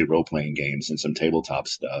do play role-playing games and some tabletop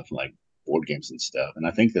stuff like board games and stuff. And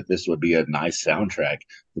I think that this would be a nice soundtrack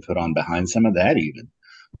to put on behind some of that even.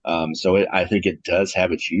 I think it does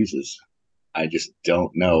have its uses. I just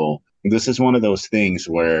don't know. This is one of those things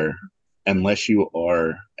where unless you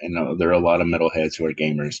are, and there are a lot of metalheads who are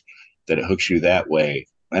gamers, that it hooks you that way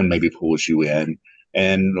and maybe pulls you in.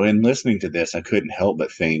 And when listening to this, I couldn't help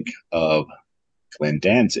but think of Glenn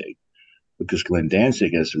Danzig, because Glenn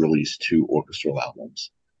Danzig has released 2 orchestral albums,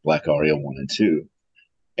 Black Aria 1 and 2.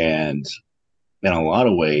 And in a lot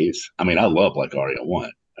of ways, I mean, I love Black Aria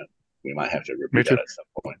 1. We might have to repeat that at some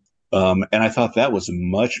point. And I thought that was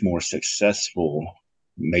much more successful,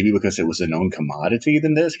 maybe because it was a known commodity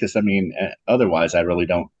than this. Because I mean, otherwise, I really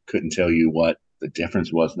couldn't tell you what the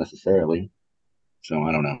difference was necessarily. So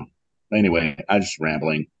I don't know. Anyway, I'm just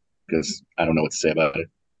rambling because I don't know what to say about it.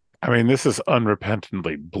 I mean, this is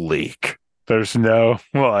unrepentantly bleak. There's no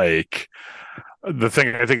like the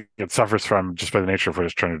thing I think it suffers from just by the nature of what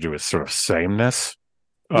it's trying to do is sort of sameness.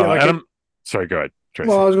 Sorry, go ahead, Tracy.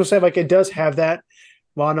 Well, I was going to say, like, it does have that.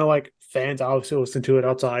 Well, I know, like, fans obviously listen to it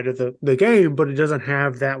outside of the game, but it doesn't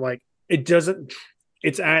have that, like,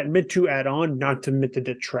 it's meant to add on, not to meant to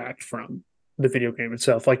detract from the video game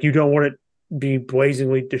itself. Like, you don't want it to be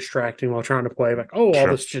blazingly distracting while trying to play, like, all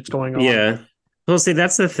this shit's going on. Yeah. Well, see,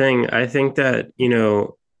 that's the thing. I think that, you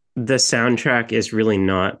know, the soundtrack is really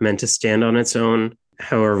not meant to stand on its own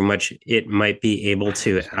however much it might be able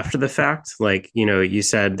to after the fact. Like, you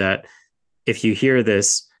said that if you hear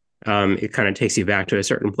this, it kind of takes you back to a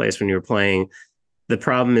certain place when you were playing. The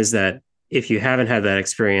problem is that if you haven't had that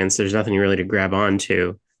experience, there's nothing really to grab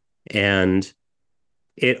onto. And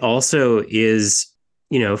it also is,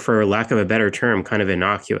 for lack of a better term, kind of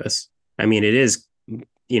innocuous. I mean, it is,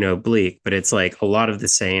 bleak, but it's like a lot of the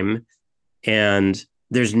same. And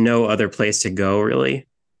there's no other place to go really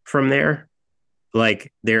from there.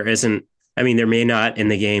 Like there isn't, I mean, there may not in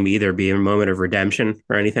the game either be a moment of redemption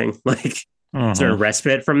or anything like sort of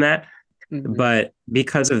respite from that. Mm-hmm. But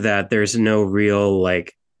because of that, there's no real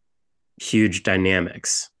like huge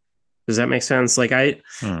dynamics. Does that make sense? Like I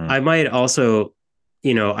might also,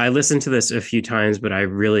 I listened to this a few times, but I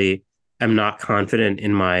really am not confident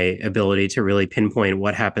in my ability to really pinpoint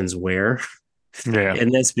what happens where. Yeah.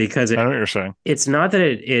 In this, because I know what you're saying. It's not that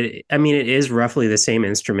it is roughly the same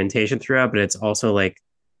instrumentation throughout, but it's also like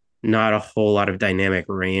not a whole lot of dynamic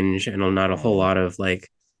range and not a whole lot of like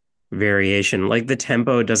variation. Like the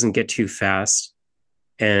tempo doesn't get too fast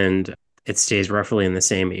and it stays roughly in the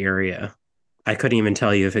same area. I couldn't even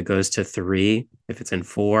tell you if it goes to 3, if it's in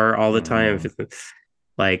 4 all the time. If it's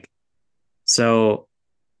like, so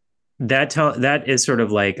that is sort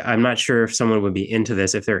of like, I'm not sure if someone would be into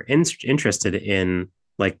this if they're interested in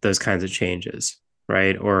like those kinds of changes,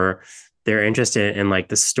 right? Or they're interested in like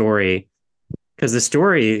the story, because the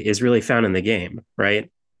story is really found in the game,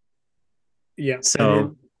 right? Yeah.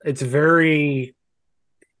 So it's very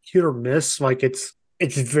hit or miss. Like it's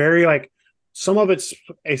very like some of it's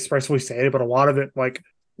expressly stated, but a lot of it, like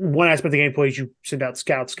one aspect of the gameplay is you send out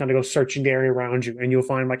scouts kind of go searching the area around you, and you'll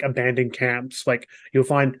find like abandoned camps. Like you'll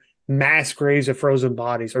find mass graves of frozen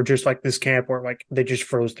bodies, or just like this camp where like they just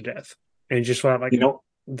froze to death, and just have like the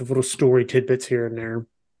little story tidbits here and there.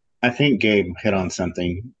 I think Gabe hit on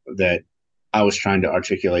something that I was trying to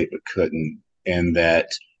articulate but couldn't, and that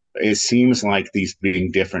it seems like these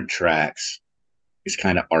being different tracks is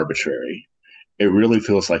kind of arbitrary. It really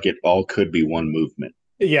feels like it all could be one movement.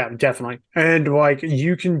 Yeah, definitely. And like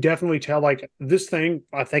you can definitely tell like this thing,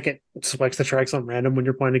 I think it selects the tracks on random when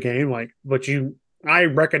you're playing a game, like, but I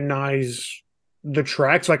recognize the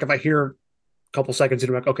tracks. Like if I hear a couple seconds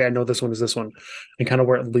into, like, okay, I know this one is this one, and kind of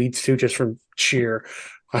where it leads to just from sheer.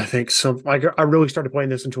 I think I really started playing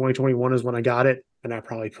this in 2021 is when I got it, and I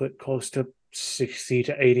probably put close to 60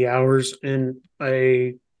 to 80 hours in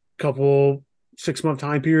a couple 6-month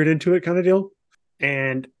time period into it, kind of deal.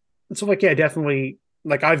 And so, like, yeah, definitely,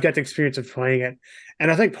 like I've got the experience of playing it,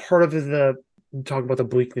 and I think part of the talking about the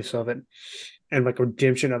bleakness of it and like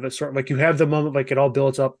redemption of it, sort of like you have the moment like it all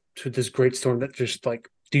builds up to this great storm that just like,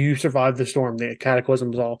 do you survive the storm, the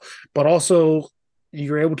cataclysms all, but also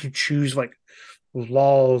you're able to choose like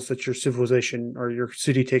laws that your civilization or your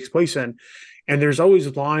city takes place in, and there's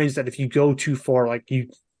always lines that if you go too far, like you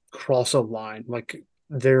cross a line. Like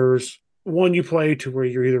there's one you play to where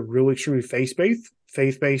you're either really extremely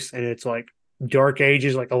faith-based, and it's like dark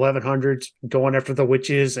ages, like 1100s, going after the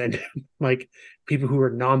witches and like people who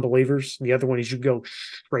are non-believers. The other one is you go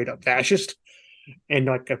straight up fascist and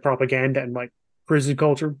like a propaganda and like prison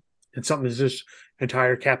culture. And something is just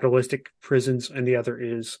entire capitalistic prisons, and the other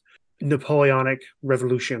is Napoleonic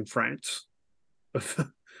Revolution France,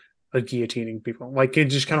 like guillotining people. Like it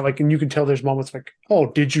just kind of like, and you can tell there's moments like,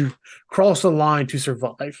 oh, did you cross the line to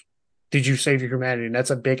survive? Did you save your humanity? And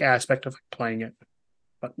that's a big aspect of like, playing it.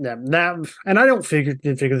 But yeah, and I didn't figure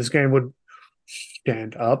this game would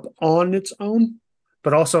stand up on its own.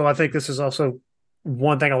 But also, I think this is also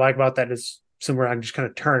one thing I like about that is somewhere I can just kind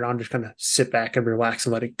of turn it on, just kind of sit back and relax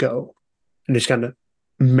and let it go, and just kind of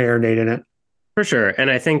marinate in it. For sure.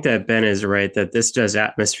 And I think that Ben is right that this does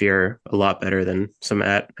atmosphere a lot better than some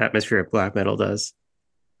atmospheric black metal does.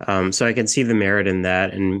 So I can see the merit in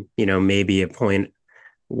that, and maybe a point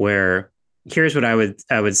where here's what I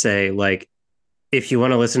would say, like, if you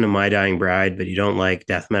want to listen to My Dying Bride, but you don't like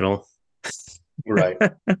death metal, right?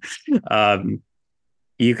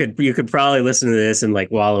 You could probably listen to this and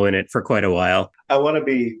like wallow in it for quite a while. I want to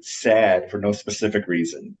be sad for no specific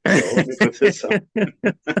reason. So let me put this on.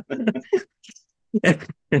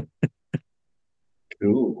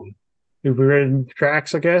 Cool. We read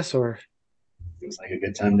tracks, I guess, or seems like a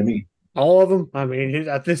good time to me. All of them. I mean,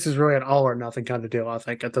 this is really an all or nothing kind of deal, I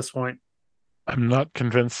think, at this point. I'm not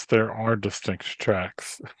convinced there are distinct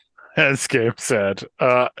tracks, as Gabe said.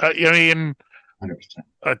 I mean, 100%.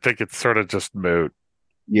 I think it's sort of just moot.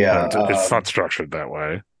 Yeah, it's not structured that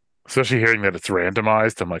way. Especially hearing that it's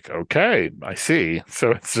randomized, I'm like, okay, I see.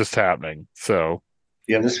 So it's just happening. So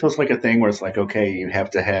yeah, this feels like a thing where it's like, okay, you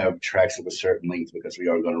have to have tracks of a certain length because we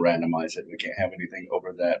are going to randomize it. We can't have anything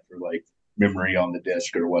over that for like memory on the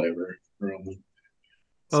disc or whatever.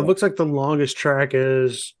 It looks like the longest track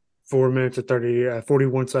is 4 minutes and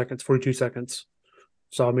 41 seconds, 42 seconds.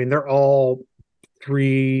 So, I mean, they're all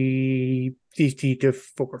 350 to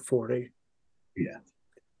 440. Yeah.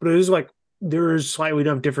 But it is like, there is slightly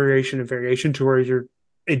enough differentiation and variation to where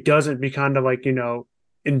it doesn't be kind of like,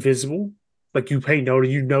 invisible. Like you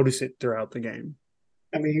notice it throughout the game.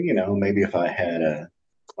 I mean, maybe if I had a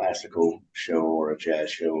classical show or a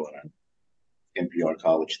jazz show on an NPR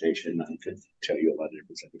college station, I could tell you a lot of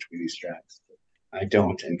difference between these tracks. I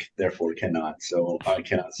don't, and therefore cannot. So I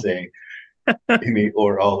cannot say any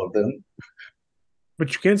or all of them.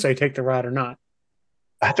 But you can say take the ride or not.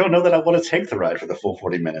 I don't know that I want to take the ride for the full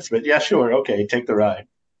 40 minutes, but yeah, sure, okay, take the ride.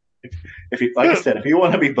 If you, like I said, if you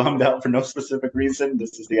want to be bummed out for no specific reason,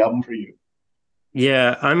 this is the album for you.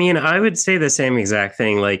 Yeah, I mean, I would say the same exact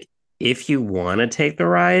thing. Like, if you want to take the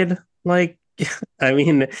ride, like, I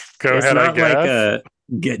mean, Go it's ahead, not I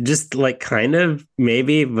guess. just like kind of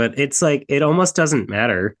maybe, but it's like it almost doesn't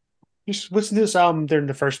matter. Just listen to this album during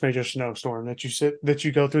the first major snowstorm that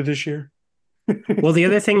you go through this year. Well, the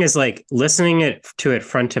other thing is like listening to it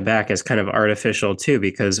front to back is kind of artificial too,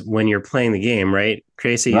 because when you're playing the game, right,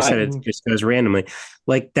 Tracy, you said it just goes randomly.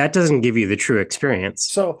 Like that doesn't give you the true experience.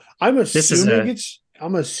 So I'm assuming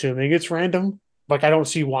it's random. Like I don't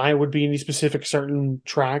see why it would be any specific certain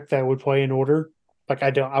track that would play in order. Like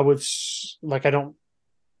I don't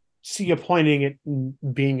see a point in it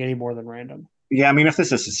being any more than random. Yeah, I mean, if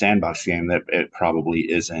this is a sandbox game, that it probably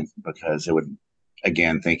isn't, because it would,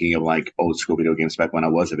 again, thinking of like old school video games back when I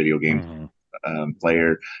was a video game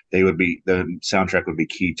player, the soundtrack would be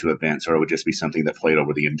key to events, or it would just be something that played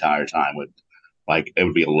over the entire time. It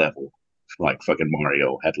would be a level, like fucking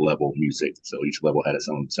Mario had level music, so each level had its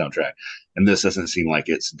own soundtrack. And this doesn't seem like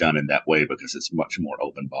it's done in that way because it's much more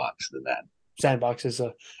open box than that. Sandbox is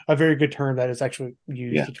a very good term that is actually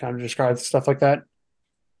used to kind of describe stuff like that.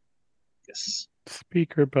 Yes.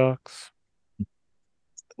 Speaker box.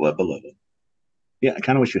 Love it. Yeah, I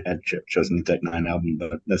kind of wish you had chosen the Tech Nine album,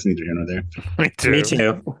 but that's neither here nor there. Me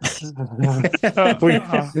too.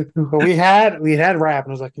 we had rap,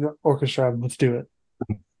 and I was like, orchestra, let's do it.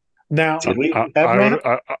 Now, did we have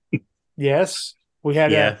rap? Yes, we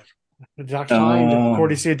had Dr. Mind,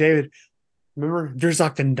 courtesy of David. Remember, there's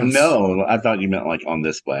like the dust. No, I thought you meant like on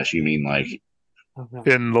this splash. You mean like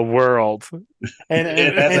in the world, in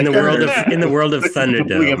the world of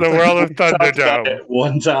Thunderdome. The world of Thunderdome. At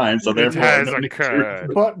one time, so it has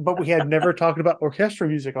occurred. But we had never talked about orchestra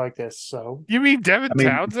music like this. So you mean Devin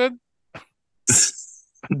Townsend?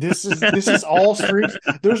 This is all strings.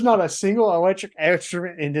 There's not a single electric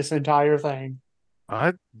instrument in this entire thing.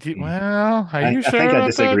 Are you sure? I think I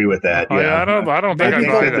disagree with that. Yeah, I don't think I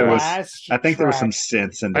buy that. I think there was some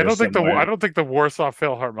synths in there. I don't think the Warsaw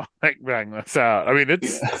Philharmonic banged this out. I mean, it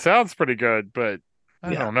sounds pretty good, but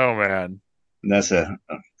I don't know, man. And that's a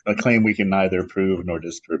claim we can neither prove nor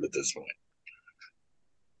disprove at this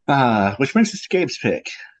point. Which brings us to Gabe's pick,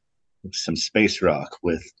 some space rock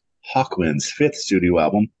with Hawkwind's fifth studio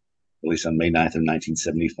album, released on May 9th of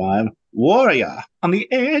 1975, Warrior on the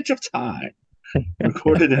Edge of Time.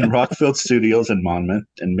 Recorded in Rockfield Studios in Monmouth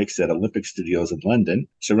and mixed at Olympic Studios in London.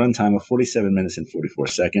 It's a runtime of 47 minutes and 44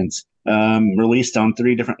 seconds. Released on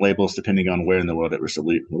 3 different labels, depending on where in the world it was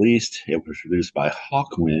released. It was produced by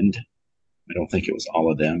Hawkwind. I don't think it was all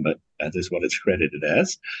of them, but that is what it's credited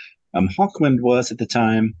as. Hawkwind was, at the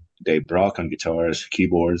time, Dave Brock on guitars,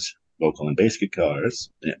 keyboards, vocal and bass guitars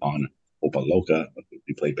on Opa Loca,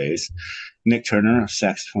 he played bass. Nick Turner,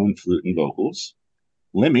 saxophone, flute, and vocals.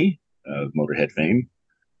 Lemmy, of Motorhead fame,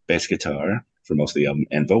 bass guitar for most of the album,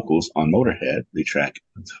 and vocals on Motorhead, the track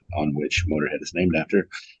on which Motorhead is named after.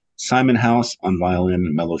 Simon House on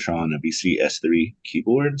violin, Mellotron, and BC S3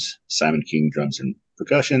 keyboards. Simon King drums and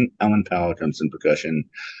percussion. Alan Powell drums and percussion,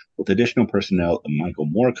 with additional personnel of Michael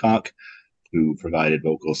Moorcock, who provided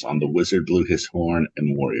vocals on The Wizard Blew His Horn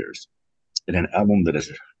and Warriors. In an album that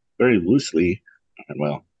is very loosely,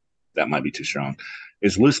 well, that might be too strong,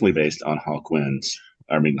 is loosely based on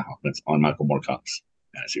on Michael Moorcock's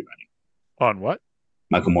fantasy writing. On what?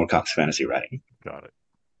 Michael Moorcock's fantasy writing. Got it.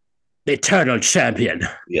 The Eternal Champion.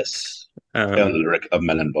 Yes. Elric of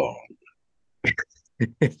Melonborn.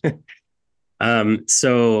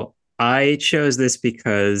 So I chose this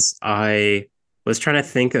because I was trying to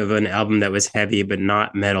think of an album that was heavy but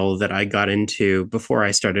not metal that I got into before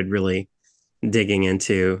I started really digging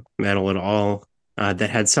into metal at all, that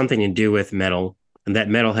had something to do with metal and that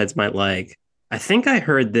metalheads might like. I think I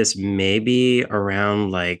heard this maybe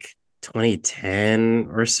around like 2010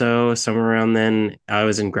 or so, somewhere around then. I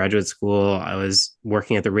was in graduate school. I was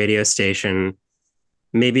working at the radio station.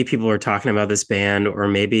 maybe people were talking about this band, or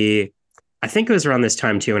maybe I think it was around this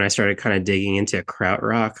time too when I started kind of digging into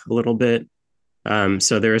krautrock a little bit.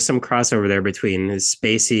 So there was some crossover there between his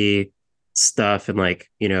spacey stuff and like,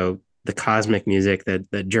 you know, the cosmic music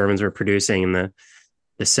that Germans were producing in the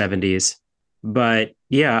 70s. But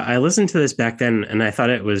yeah, I listened to this back then and I thought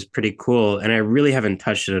it was pretty cool. And I really haven't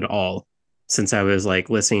touched it at all since I was like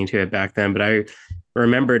listening to it back then. But I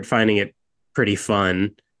remembered finding it pretty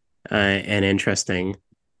fun and interesting,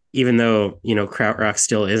 even though, you know, krautrock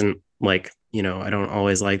still isn't like, you know, I don't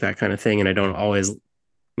always like that kind of thing. And I don't always,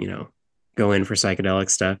 you know, go in for psychedelic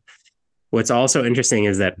stuff. What's also interesting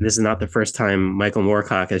is that this is not the first time Michael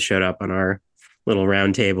Moorcock has showed up on our little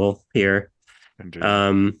round table here.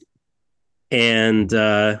 Yeah,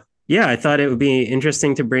 I thought it would be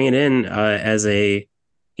interesting to bring it in as a,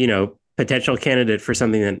 you know, potential candidate for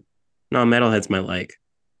something that non-metalheads might like.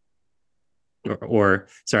 Or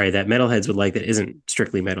sorry, that metalheads would like that isn't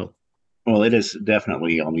strictly metal. Well, it is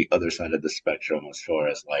definitely on the other side of the spectrum as far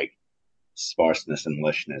as like sparseness and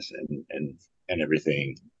lushness and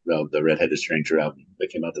everything. The Redheaded Stranger album that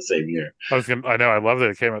came out the same year. I know, I love that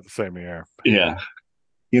it came out the same year. Yeah.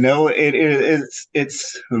 You know,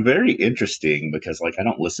 it's very interesting because like I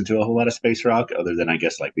don't listen to a whole lot of space rock other than I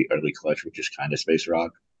guess like the early Clutch, which is kind of space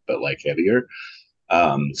rock, but like heavier.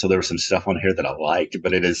 So there was some stuff on here that I liked,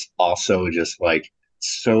 but it is also just like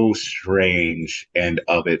so strange and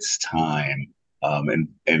of its time.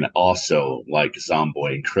 And also like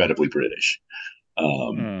Zomboy, incredibly British.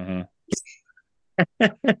 Tell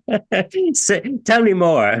me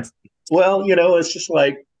more. Well, you know, it's just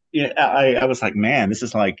like, yeah, I was like, man, this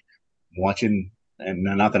is like watching, and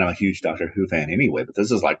not that I'm a huge Doctor Who fan anyway, but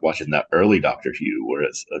this is like watching the early Doctor Who, where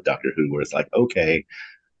it's a Doctor Who, where it's like, okay,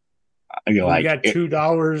 you like, got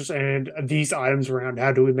 $2 and these items around.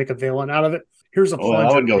 How do we make a villain out of it? Here's a plunger.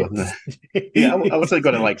 Well, I would go. Yeah, I wasn't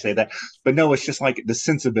going to like say that, but no, it's just like the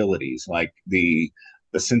sensibilities, like the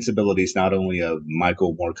sensibilities not only of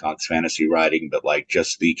Michael Moorcock's fantasy writing, but like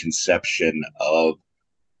just the conception of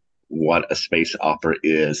what a space opera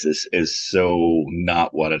is so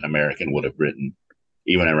not what an American would have written,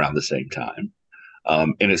 even around the same time.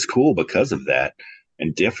 And it's cool because of that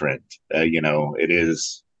and different. You know, it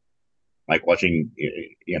is like watching,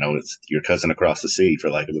 you know, it's your cousin across the sea, for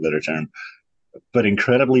lack of a better term, but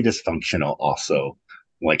incredibly dysfunctional also,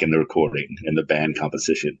 like in the recording and the band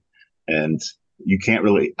composition. And you can't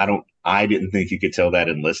really, I didn't think you could tell that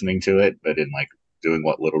in listening to it, but in like doing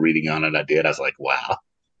what little reading on it I did, I was like, wow.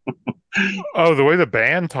 Oh, the way the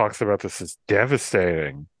band talks about this is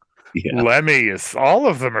devastating. Yeah. Lemmy is, all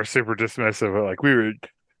of them are super dismissive. Like we'd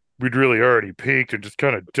really already peaked and just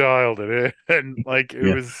kind of dialed it in. And like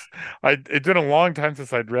it'd been a long time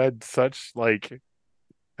since I'd read such like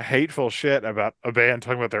hateful shit about a band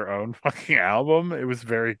talking about their own fucking album. It was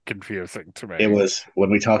very confusing to me. It was when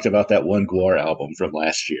we talked about that one Gwar album from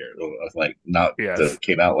last year, like not that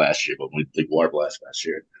came out last year, but the Gwar Blast last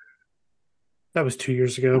year. That was 2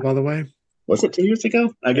 years ago, by the way. Was it 2 years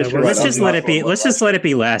ago? I guess. Let's just let it be. Let's just let it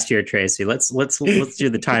be last year, Tracy. Let's do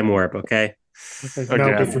the time warp, okay?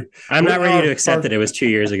 No, I'm not ready to accept that it was 2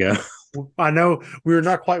 years ago. I know we were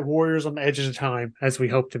not quite warriors on the edge of time as we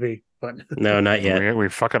hope to be, but no, not yet. We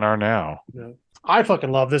fucking are now. No. I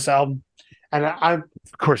fucking love this album, and I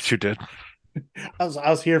of course you did. I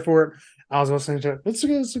was here for it. I was listening to it. It's for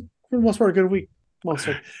the most part a good week.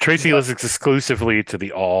 Mostly. Tracy listens exclusively to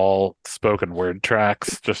the all spoken word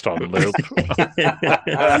tracks, just on loop.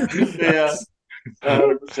 Yeah.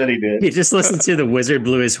 Said he did. He just listened to the wizard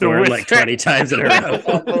blew his horn like 20 times in a row.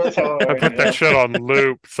 I put that shit on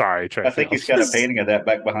loop. Sorry, Tracy. I think he's got a painting of that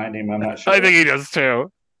back behind him. I'm not sure. I think he does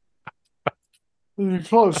too.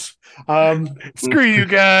 Close. Screw you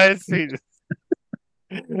guys. He just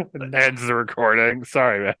ends the recording.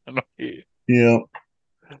 Sorry, man. Yeah.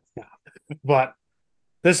 But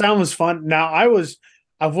this album was fun. Now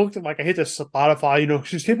I've looked at, like, I hit the Spotify, you know,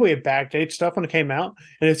 because typically it backdates stuff when it came out,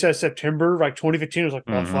 and it says September, like 2015. I was like,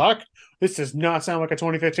 oh, fuck, this does not sound like a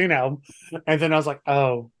 2015 album. And then I was like,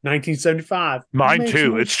 oh, 1975. Mine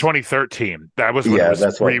too. It's 2013. That was when it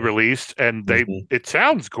was re-released, and it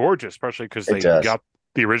sounds gorgeous, especially because they got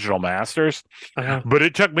the original masters. But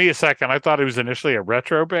it took me a second. I thought it was initially a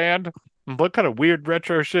retro band. What kind of weird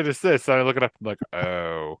retro shit is this? And I look it up, I'm like,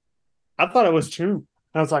 oh. I thought it was too.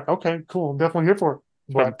 I was like, okay, cool. I'm definitely here for it.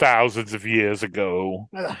 From thousands of years ago.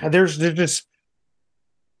 There's just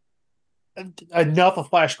enough of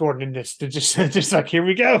Flash Gordon in this to just like, here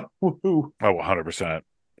we go. Woo-hoo. Oh, 100%.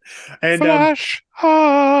 And Flash.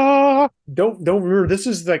 Don't remember, this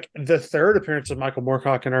is like the third appearance of Michael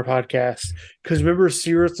Moorcock in our podcast. Because remember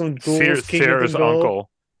Cirrus and Ghouls, Sarah's uncle.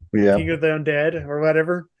 Yeah. King of the Undead or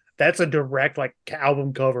whatever. That's a direct like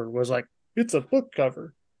album cover. Was like it's a book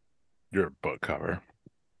cover. Your book cover.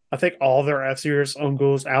 I think all their F Series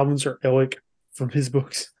Uncle's albums are illic from his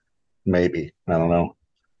books. Maybe. I don't know.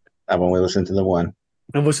 I've only listened to the one.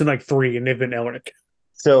 I've listened to like 3 and they've been illic.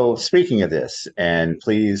 So speaking of this, and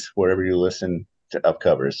please, wherever you listen to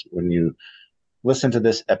upcovers, when you listen to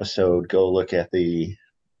this episode, go look at the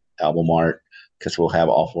album art because we'll have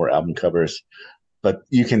all 4 album covers. But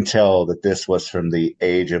you can tell that this was from the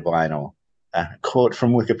age of vinyl. A quote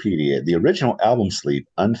from Wikipedia: "The original album sleeve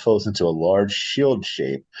unfolds into a large shield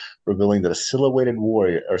shape, revealing that a silhouetted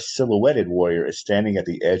warrior is standing at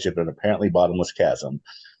the edge of an apparently bottomless chasm.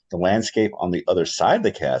 The landscape on the other side of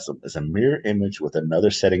the chasm is a mirror image with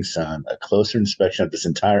another setting sun. A closer inspection of this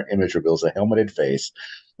entire image reveals a helmeted face.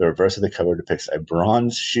 The reverse of the cover depicts a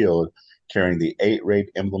bronze shield carrying the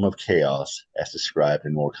 8-rayed emblem of chaos, as described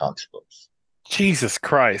in more comics books." Jesus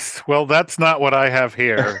Christ. Well, that's not what I have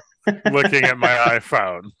here. Looking at my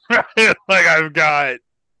iPhone, like I've got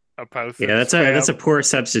a poster. Yeah, that's a poor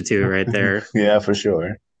substitute right there. Yeah, for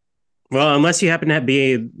sure. Well, unless you happen to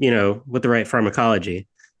be, with the right pharmacology,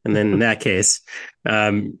 and then in that case,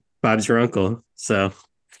 Bob's your uncle. So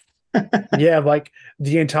Yeah, like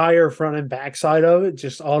the entire front and back side of it,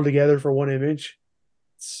 just all together for one image.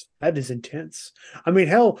 That is intense. I mean,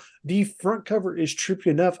 hell, the front cover is trippy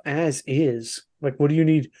enough as is. Like, what do you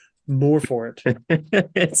need more for it?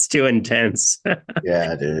 It's too intense.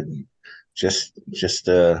 Yeah, dude. Just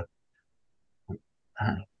an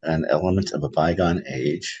element of a bygone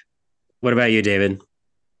age. What about you, David?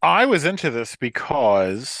 I was into this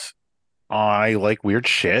because I like weird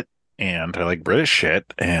shit and I like British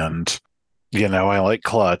shit and I like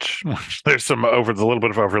Clutch. There's a little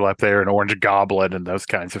bit of overlap there, and Orange Goblin and those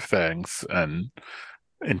kinds of things. And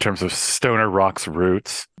in terms of stoner rock's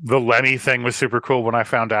roots, the Lenny thing was super cool when I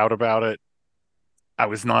found out about it. I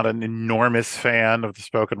was not an enormous fan of the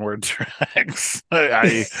spoken word tracks.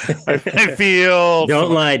 I feel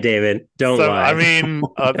don't lie, David. Don't lie. I mean,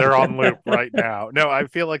 they're on loop right now. No, I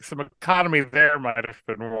feel like some economy there might have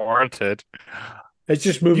been warranted. It's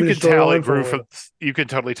just moving. You can tell it grew from. You can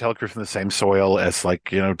totally tell it grew from the same soil as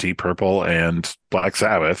Deep Purple and Black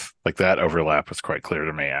Sabbath. Like that overlap was quite clear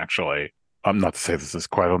to me. Actually, I'm not to say this is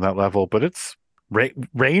quite on that level, but it's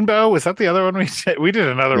Rainbow. Is that the other one we did? We did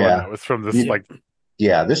another one that was from this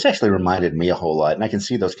Yeah, this actually reminded me a whole lot, and I can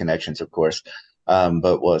see those connections, of course,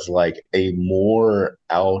 but was like a more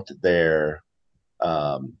out there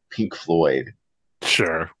Pink Floyd.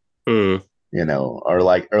 Sure. Or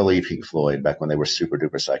like early Pink Floyd back when they were super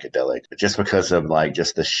duper psychedelic, just because of like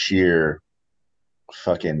just the sheer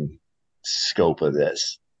fucking scope of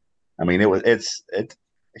this. I mean, it's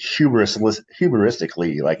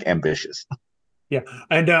hubristically like ambitious. Yeah,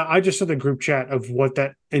 and I just saw the group chat of what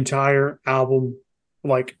that entire album,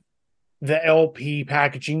 like the LP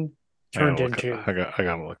packaging, turned into. I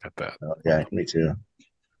gotta look at that. Oh, yeah, me too.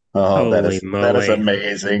 Oh, that is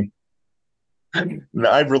amazing.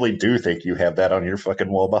 I really do think you have that on your fucking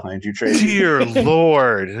wall behind you, Tracy. Dear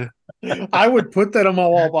Lord. I would put that on my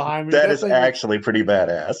wall behind me. That is actually pretty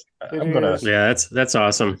badass. Yeah, that's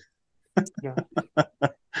awesome. Yeah.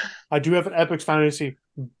 I do have an Epic Fantasy.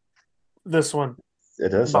 This one.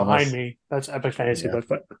 It is behind me. That's Epic Fantasy book,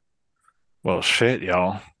 but well, shit,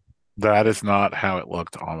 y'all. That is not how it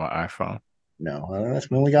looked on my iPhone. No, that's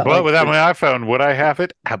when we got. But without my iPhone, would I have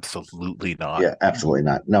it? Absolutely not. Yeah, absolutely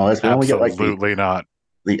not. No, it's when we get like not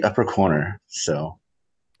the upper corner. So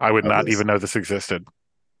I would not even know this existed.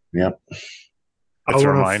 Yep. It's a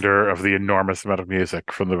reminder of the enormous amount of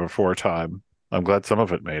music from the before time. I'm glad some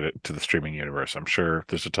of it made it to the streaming universe. I'm sure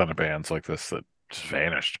there's a ton of bands like this that just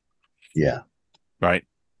vanished. Yeah. Right.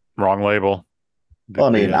 Wrong label. Well, I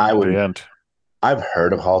mean, I've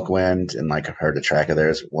heard of Hawkwind and like I've heard a track of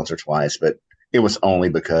theirs once or twice, but it was only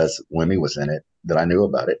because Lemmy was in it that I knew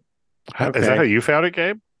about it. Okay. Is that how you found it,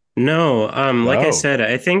 Gabe? No. Like I said,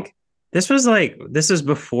 I think this is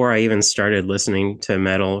before I even started listening to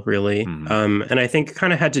metal, really. And I think it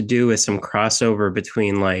kind of had to do with some crossover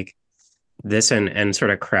between like this and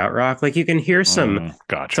sort of krautrock. Like you can hear some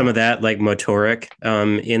of that like motoric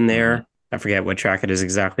in there. I forget what track it is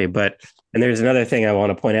exactly, and there's another thing I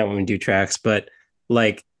want to point out when we do tracks, but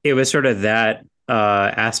like it was sort of that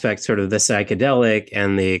aspect, sort of the psychedelic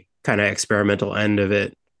and the kind of experimental end of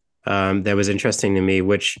it that was interesting to me,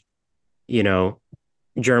 which,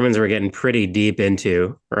 Germans were getting pretty deep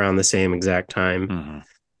into around the same exact time.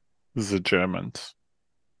 The Germans.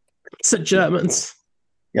 It's the Germans.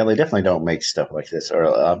 Yeah, they definitely don't make stuff like this. Or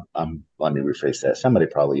let me rephrase that. Somebody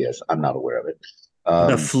probably is. I'm not aware of it.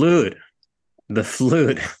 The flute. The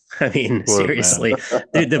flute. I mean, Flute, seriously,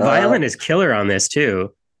 dude, the violin is killer on this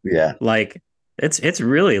too. Yeah, like it's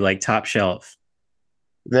really like top shelf.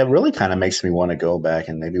 that really kind of makes me want to go back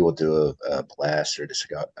and maybe we'll do a blast or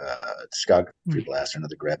discography blast or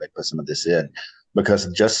another grab. I put some of this in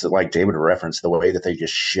because just like David referenced, the way that they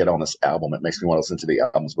just shit on this album, it makes me want to listen to the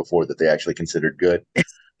albums before that they actually considered good.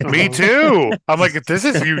 Me too. I'm like, if this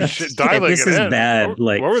is you dialing This it is in, bad.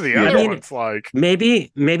 Like, what were the other ones like?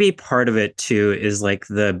 Maybe part of it too is like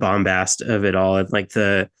the bombast of it all, and like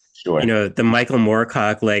the the Michael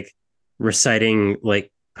Moorcock like reciting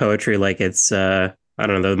like poetry like it's I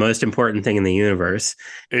don't know, the most important thing in the universe.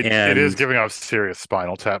 It is giving off serious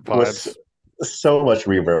Spinal Tap vibes. So much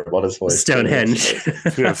reverb on his voice. Stonehenge.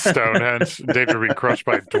 Yeah, Stonehenge. Danger being crushed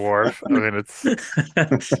by a dwarf. I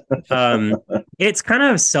mean, it's kind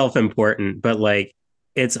of self-important, but like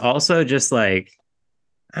it's also just like,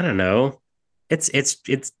 I don't know. It's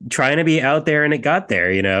trying to be out there and it got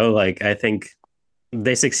there, like I think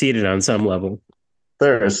they succeeded on some level.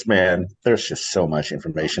 There's just so much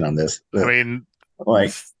information on this. I mean,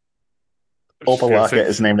 like Opelika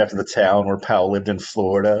is named after the town where Powell lived in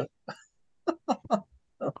Florida.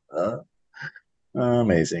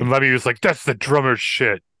 Amazing. And Lemmy was like, that's the drummer's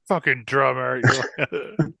shit. Fucking drummer.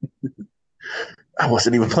 I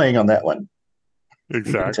wasn't even playing on that one.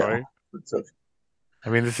 Exactly. I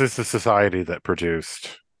mean, this is the society that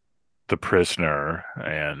produced The Prisoner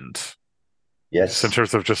and yes, in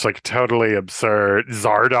terms of just like totally absurd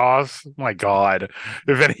Zardoz. My God.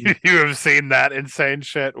 If any of you have seen that insane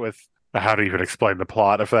shit with how to even explain the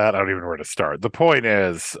plot of that, I don't even know where to start. The point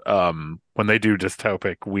is, when they do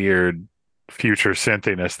dystopic, weird future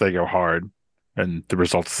synthiness, they go hard, and the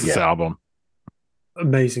result is this album.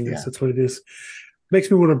 Amazingness, that's what it is.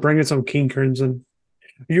 Makes me want to bring in some King Crimson.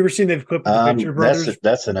 Have you ever seen that clip of the Venture Brothers?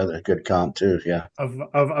 That's another good comp too. Yeah, of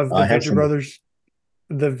the Venture Brothers.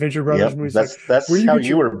 The Venture Brothers movies. That's how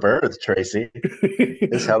you were birthed, Tracy.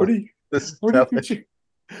 Where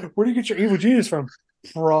do you get your evil genius from?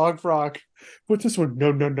 Frog. What's this one?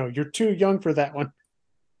 No. You're too young for that one.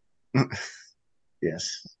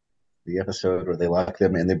 Yes. The episode where they lock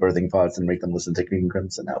them in the birthing pods and make them listen to King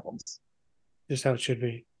Crimson albums. Just how it should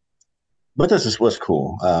be. But this was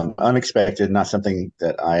cool. Unexpected, not something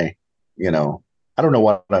that I don't know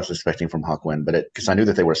what I was expecting from Hawkwind, but because I knew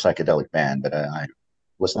that they were a psychedelic band, but I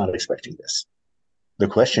was not expecting this. The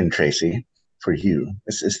question, Tracy, for you,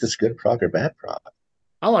 is this good prog or bad prog?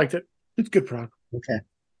 I liked it. It's good prog. Okay.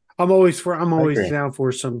 I'm always down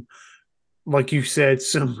for some, like you said,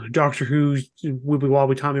 some Doctor Who, Wibbly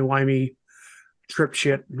Wobbly, Tommy Wimey trip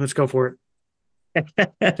shit. Let's go for it.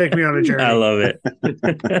 Take me on a journey. I love it.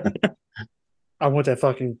 I want that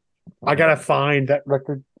fucking. I gotta find that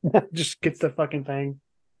record. Just get the fucking thing.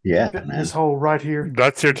 Yeah, man. This hole right here.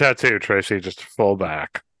 That's your tattoo, Tracy. Just full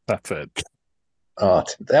back. That's it. Oh,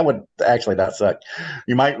 that would actually not suck.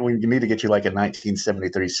 You need to get you like a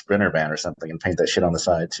 1973 Sprinter van or something and paint that shit on the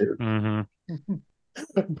side too. Mm-hmm.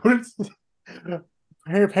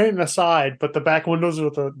 Painting the side, but the back windows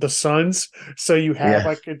are the suns, so you have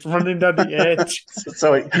like it's running down the edge.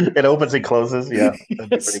 So it opens and closes. Yeah, that'd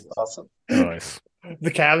be pretty awesome. Nice.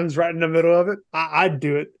 The cabin's right in the middle of it. I'd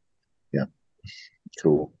do it. Yeah,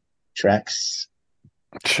 cool. Tracks.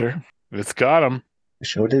 Sure, it's got them.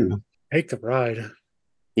 Sure do. Take the ride.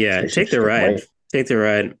 Yeah, take the ride. Take the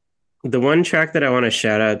ride. The one track that I want to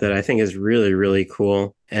shout out that I think is really, really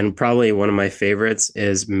cool and probably one of my favorites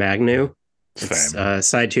is Magnu. It's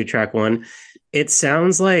side 2, track 1. It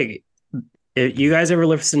sounds like you guys ever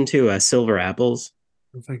listen to Silver Apples?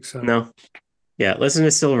 I don't think so. No. Yeah, listen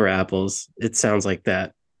to Silver Apples. It sounds like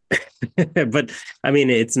that. But I mean,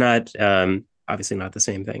 it's not obviously not the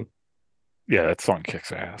same thing. Yeah, that song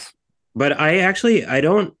kicks ass. But I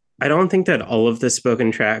don't think that all of the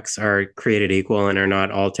spoken tracks are created equal and are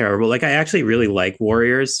not all terrible. Like I actually really like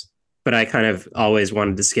Warriors, but I kind of always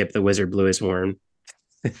wanted to skip the Wizard Blew His Horn.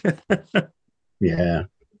 Yeah.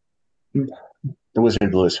 The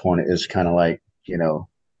Wizard Blew His Horn is kind of like, the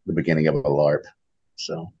beginning of a LARP.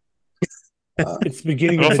 So it's the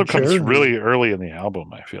beginning it of also the comes journey. Really early in the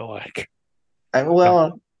album, I feel like. I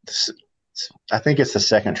think it's the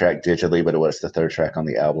second track digitally, but it was the third track on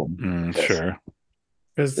the album. Sure.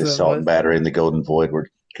 Because the Salt and Battery and the Golden Void were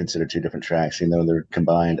considered two different tracks, even though they're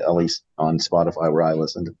combined, at least on Spotify where I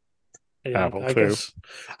listened. Yeah,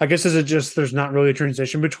 I guess is it just there's not really a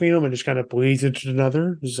transition between them and just kind of bleeds into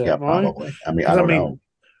another? Is that why? Probably. I mean, I don't know.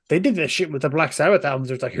 They did that shit with the Black Sabbath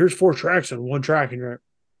albums. It's like here's 4 tracks on one track, and you're like,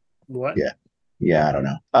 what? Yeah. Yeah, I don't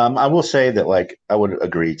know. I will say that, like, I would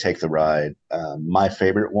agree, Take the Ride. My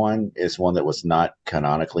favorite one is one that was not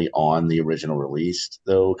canonically on the original release,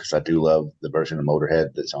 though, because I do love the version of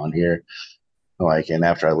Motorhead that's on here. Like, and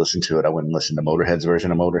after I listened to it, I went and listened to Motorhead's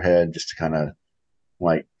version of Motorhead just to kind of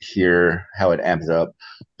like hear how it amps up.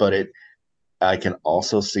 But I can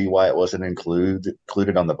also see why it wasn't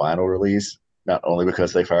included on the vinyl release. Not only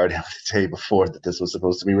because they fired him the day before that this was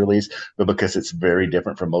supposed to be released, but because it's very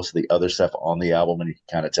different from most of the other stuff on the album, and you can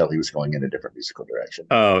kind of tell he was going in a different musical direction.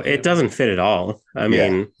 Oh, it doesn't fit at all. I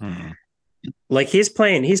mean, like he's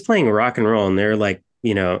playing rock and roll, and they're like,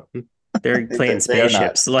 they're playing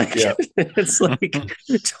spaceships. Like it's like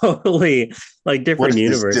totally like different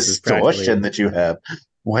universes. This distortion that you have.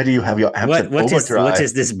 Why do you have your amps in overdrive? What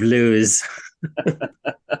is this blues?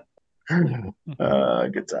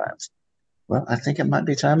 Good times. Well, I think it might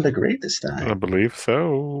be time to grade this time. I believe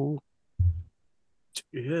so.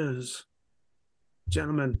 It is.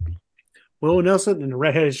 Gentlemen, Willie Nelson and the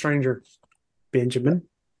Redheaded Stranger. Benjamin.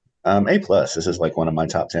 A+. This is like one of my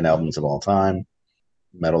top 10 albums of all time,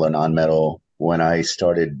 metal or non-metal. When I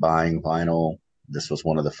started buying vinyl, this was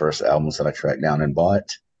one of the first albums that I tracked down and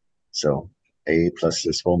bought. So A+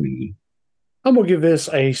 is for me. I'm going to give this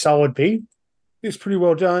a solid B. It's pretty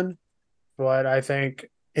well done, but I think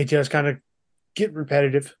it just kind of get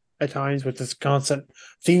repetitive at times with this constant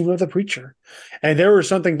theme of the preacher. And there was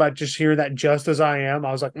something about just hearing that Just As I Am.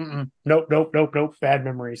 I was like, nope, bad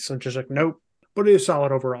memories. So just like, nope, but it is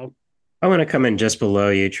solid overall. I want to come in just below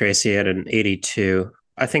you, Tracy, at an 82.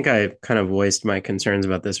 I think I kind of voiced my concerns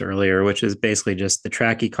about this earlier, which is basically just the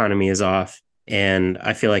track economy is off. And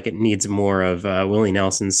I feel like it needs more of Willie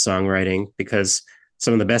Nelson's songwriting, because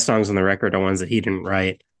some of the best songs on the record are ones that he didn't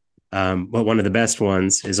write. But one of the best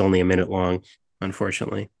ones is only a minute long,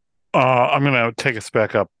 unfortunately. I'm going to take us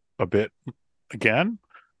back up a bit again.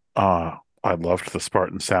 I loved the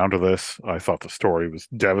Spartan sound of this. I thought the story was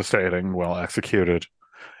devastating, well executed.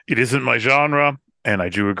 It isn't my genre, and I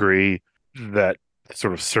do agree that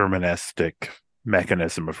sort of sermonistic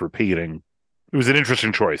mechanism of repeating, it was an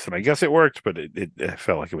interesting choice, and I guess it worked, but it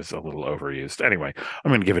felt like it was a little overused. Anyway, I'm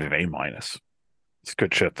going to give it an A-. It's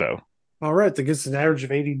good shit, though. All right, that gets an average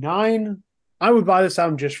of 89. I would buy this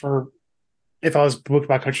album just for, if I was booked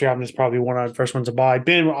by country album, it's probably one of the first ones to buy.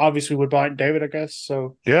 Ben obviously would buy it, David, I guess.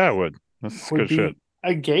 So yeah, I would. That's good shit.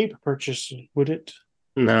 A Gabe purchase, would it?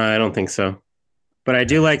 No, I don't think so. But I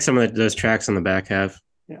do like some of those tracks on the back half.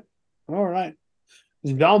 Yeah. All right.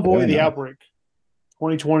 Down Boy, The Outbreak.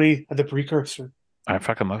 2020, The Precursor. I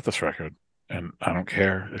fucking love this record, and I don't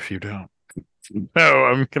care if you don't. No,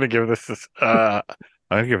 I'm gonna give this I'm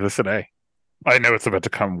gonna give this an A. I know it's about to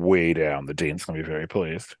come way down. The Dean's gonna be very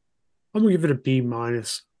pleased. I'm gonna give it a B-, an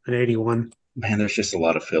 81. Man, there's just a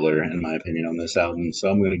lot of filler, in my opinion, on this album, so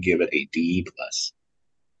I'm gonna give it a D+.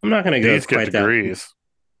 I'm not gonna go quite that.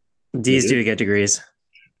 D's do get degrees.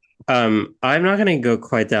 I'm not going to go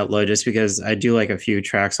quite that low, just because I do like a few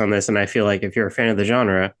tracks on this, and I feel like if you're a fan of the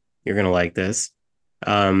genre, you're going to like this.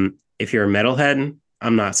 If you're a metalhead,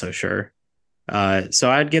 I'm not so sure. So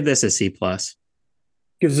I'd give this a C+.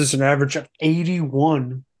 Gives this an average of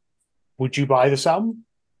 81. Would you buy this album?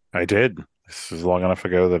 I did. This is long enough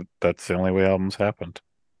ago that that's the only way albums happened.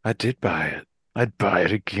 I did buy it. I'd buy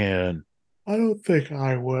it again. I don't think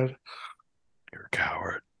I would. You're a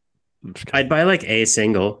coward. I'd buy like a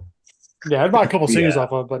single. Yeah, I'd buy a couple singles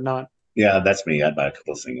off of it, but not. Yeah, that's me. I'd buy a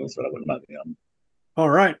couple singles, but I wouldn't buy the album. All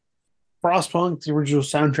right. Frostpunk, the original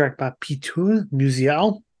soundtrack by Pitou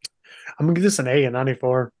Musial. I'm going to give this an A in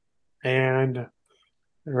 94. And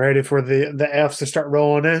ready for the Fs to start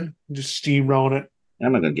rolling in. Just steamrolling it.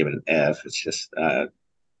 I'm not going to give it an F. It's just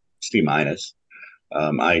C-.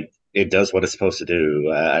 It does what it's supposed to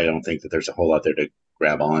do. I don't think that there's a whole lot there to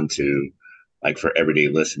grab on to, like, for everyday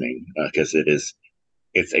listening, because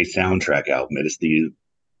it's a soundtrack album. It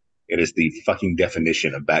is the fucking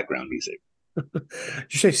definition of background music.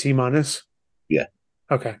 Did you say C-? Yeah.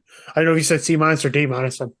 Okay. I don't know if you said C- or D-.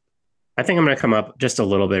 I think I'm going to come up just a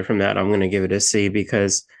little bit from that. I'm going to give it a C,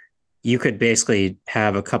 because you could basically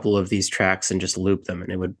have a couple of these tracks and just loop them,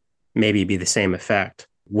 and it would maybe be the same effect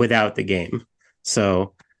without the game.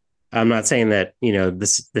 So I'm not saying that, the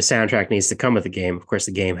soundtrack needs to come with the game. Of course,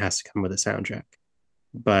 the game has to come with a soundtrack.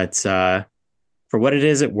 But for what it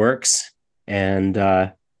is, it works. And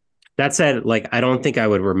that said, like, I don't think I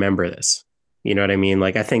would remember this. You know what I mean?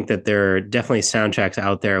 Like, I think that there are definitely soundtracks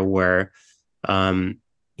out there where,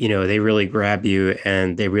 they really grab you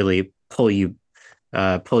and they really pull you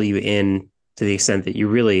in to the extent that you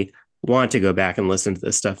really want to go back and listen to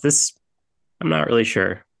this stuff. This, I'm not really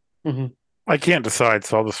sure. Mm-hmm. I can't decide,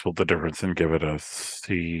 so I'll just split the difference and give it a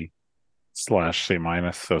C+. /C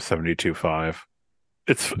minus, so 72.5.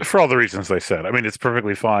 It's for all the reasons they said. I mean, it's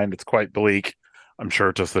perfectly fine. It's quite bleak. I'm sure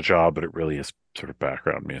it does the job, but it really is sort of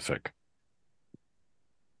background music.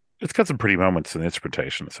 It's got some pretty moments in the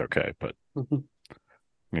instrumentation. It's okay, but you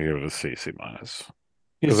give it a C minus.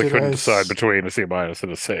 Because I couldn't decide between a C minus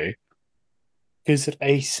and a C. Is it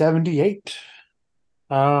a 78?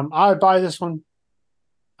 I buy this one.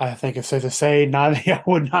 I think it's safe to say I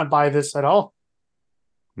would not buy this at all.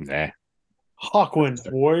 Nah.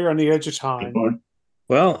 Hawkwind, Warrior on the Edge of Time.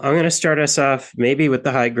 Well, I'm going to start us off maybe with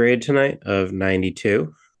the high grade tonight of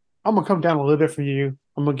 92. I'm going to come down a little bit for you.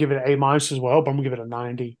 I'm going to give it an A minus as well, but I'm going to give it a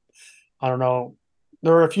 90. I don't know.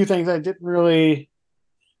 There were a few things I didn't really.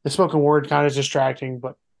 The spoken word kind of distracting,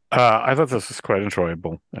 but. I thought this was quite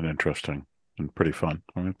enjoyable and interesting and pretty fun.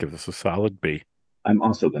 I'm going to give this a solid B. I'm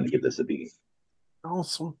also going to give this a B.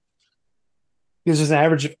 Awesome. Gives us an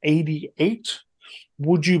average of 88.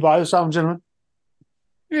 Would you buy this album, gentlemen?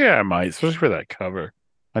 Yeah, I might, especially for that cover.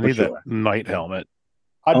 I need that night helmet.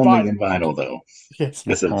 Only in vinyl, though. Yes.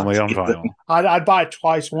 Only on vinyl. I'd buy it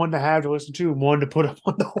twice, one to have to listen to and one to put up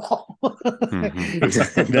on the wall.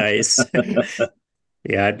 Nice.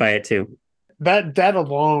 Yeah, I'd buy it too. That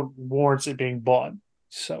alone warrants it being bought.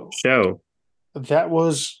 So that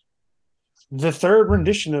was the third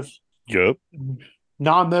rendition of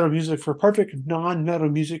non-metal music for perfect non-metal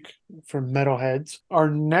music from Metalheads. Our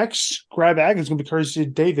next grab bag is going to be courtesy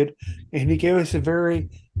of David, and he gave us a very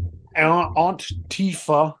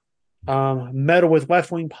Antifa metal with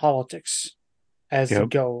left-wing politics as the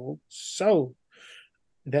goal. So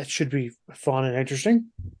that should be fun and interesting.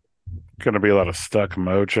 Going to be a lot of Stuck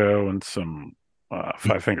Mojo and some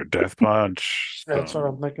Five Finger Death Punch. That's what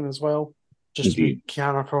I'm thinking as well. Just to be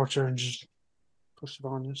counterculture and just push it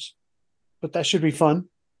on us. But that should be fun.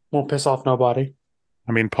 Won't piss off nobody.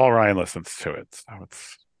 I mean, Paul Ryan listens to it, so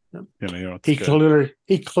it's it's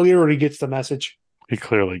he clearly gets the message. He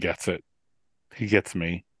clearly gets it. He gets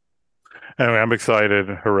me. Anyway, I'm excited.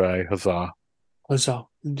 Hooray! Huzzah! Huzzah!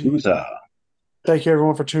 Huzzah! Thank you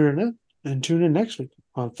everyone for tuning in, and tune in next week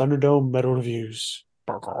on Thunderdome Metal Reviews.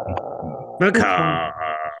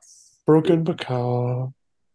 Broken Baka.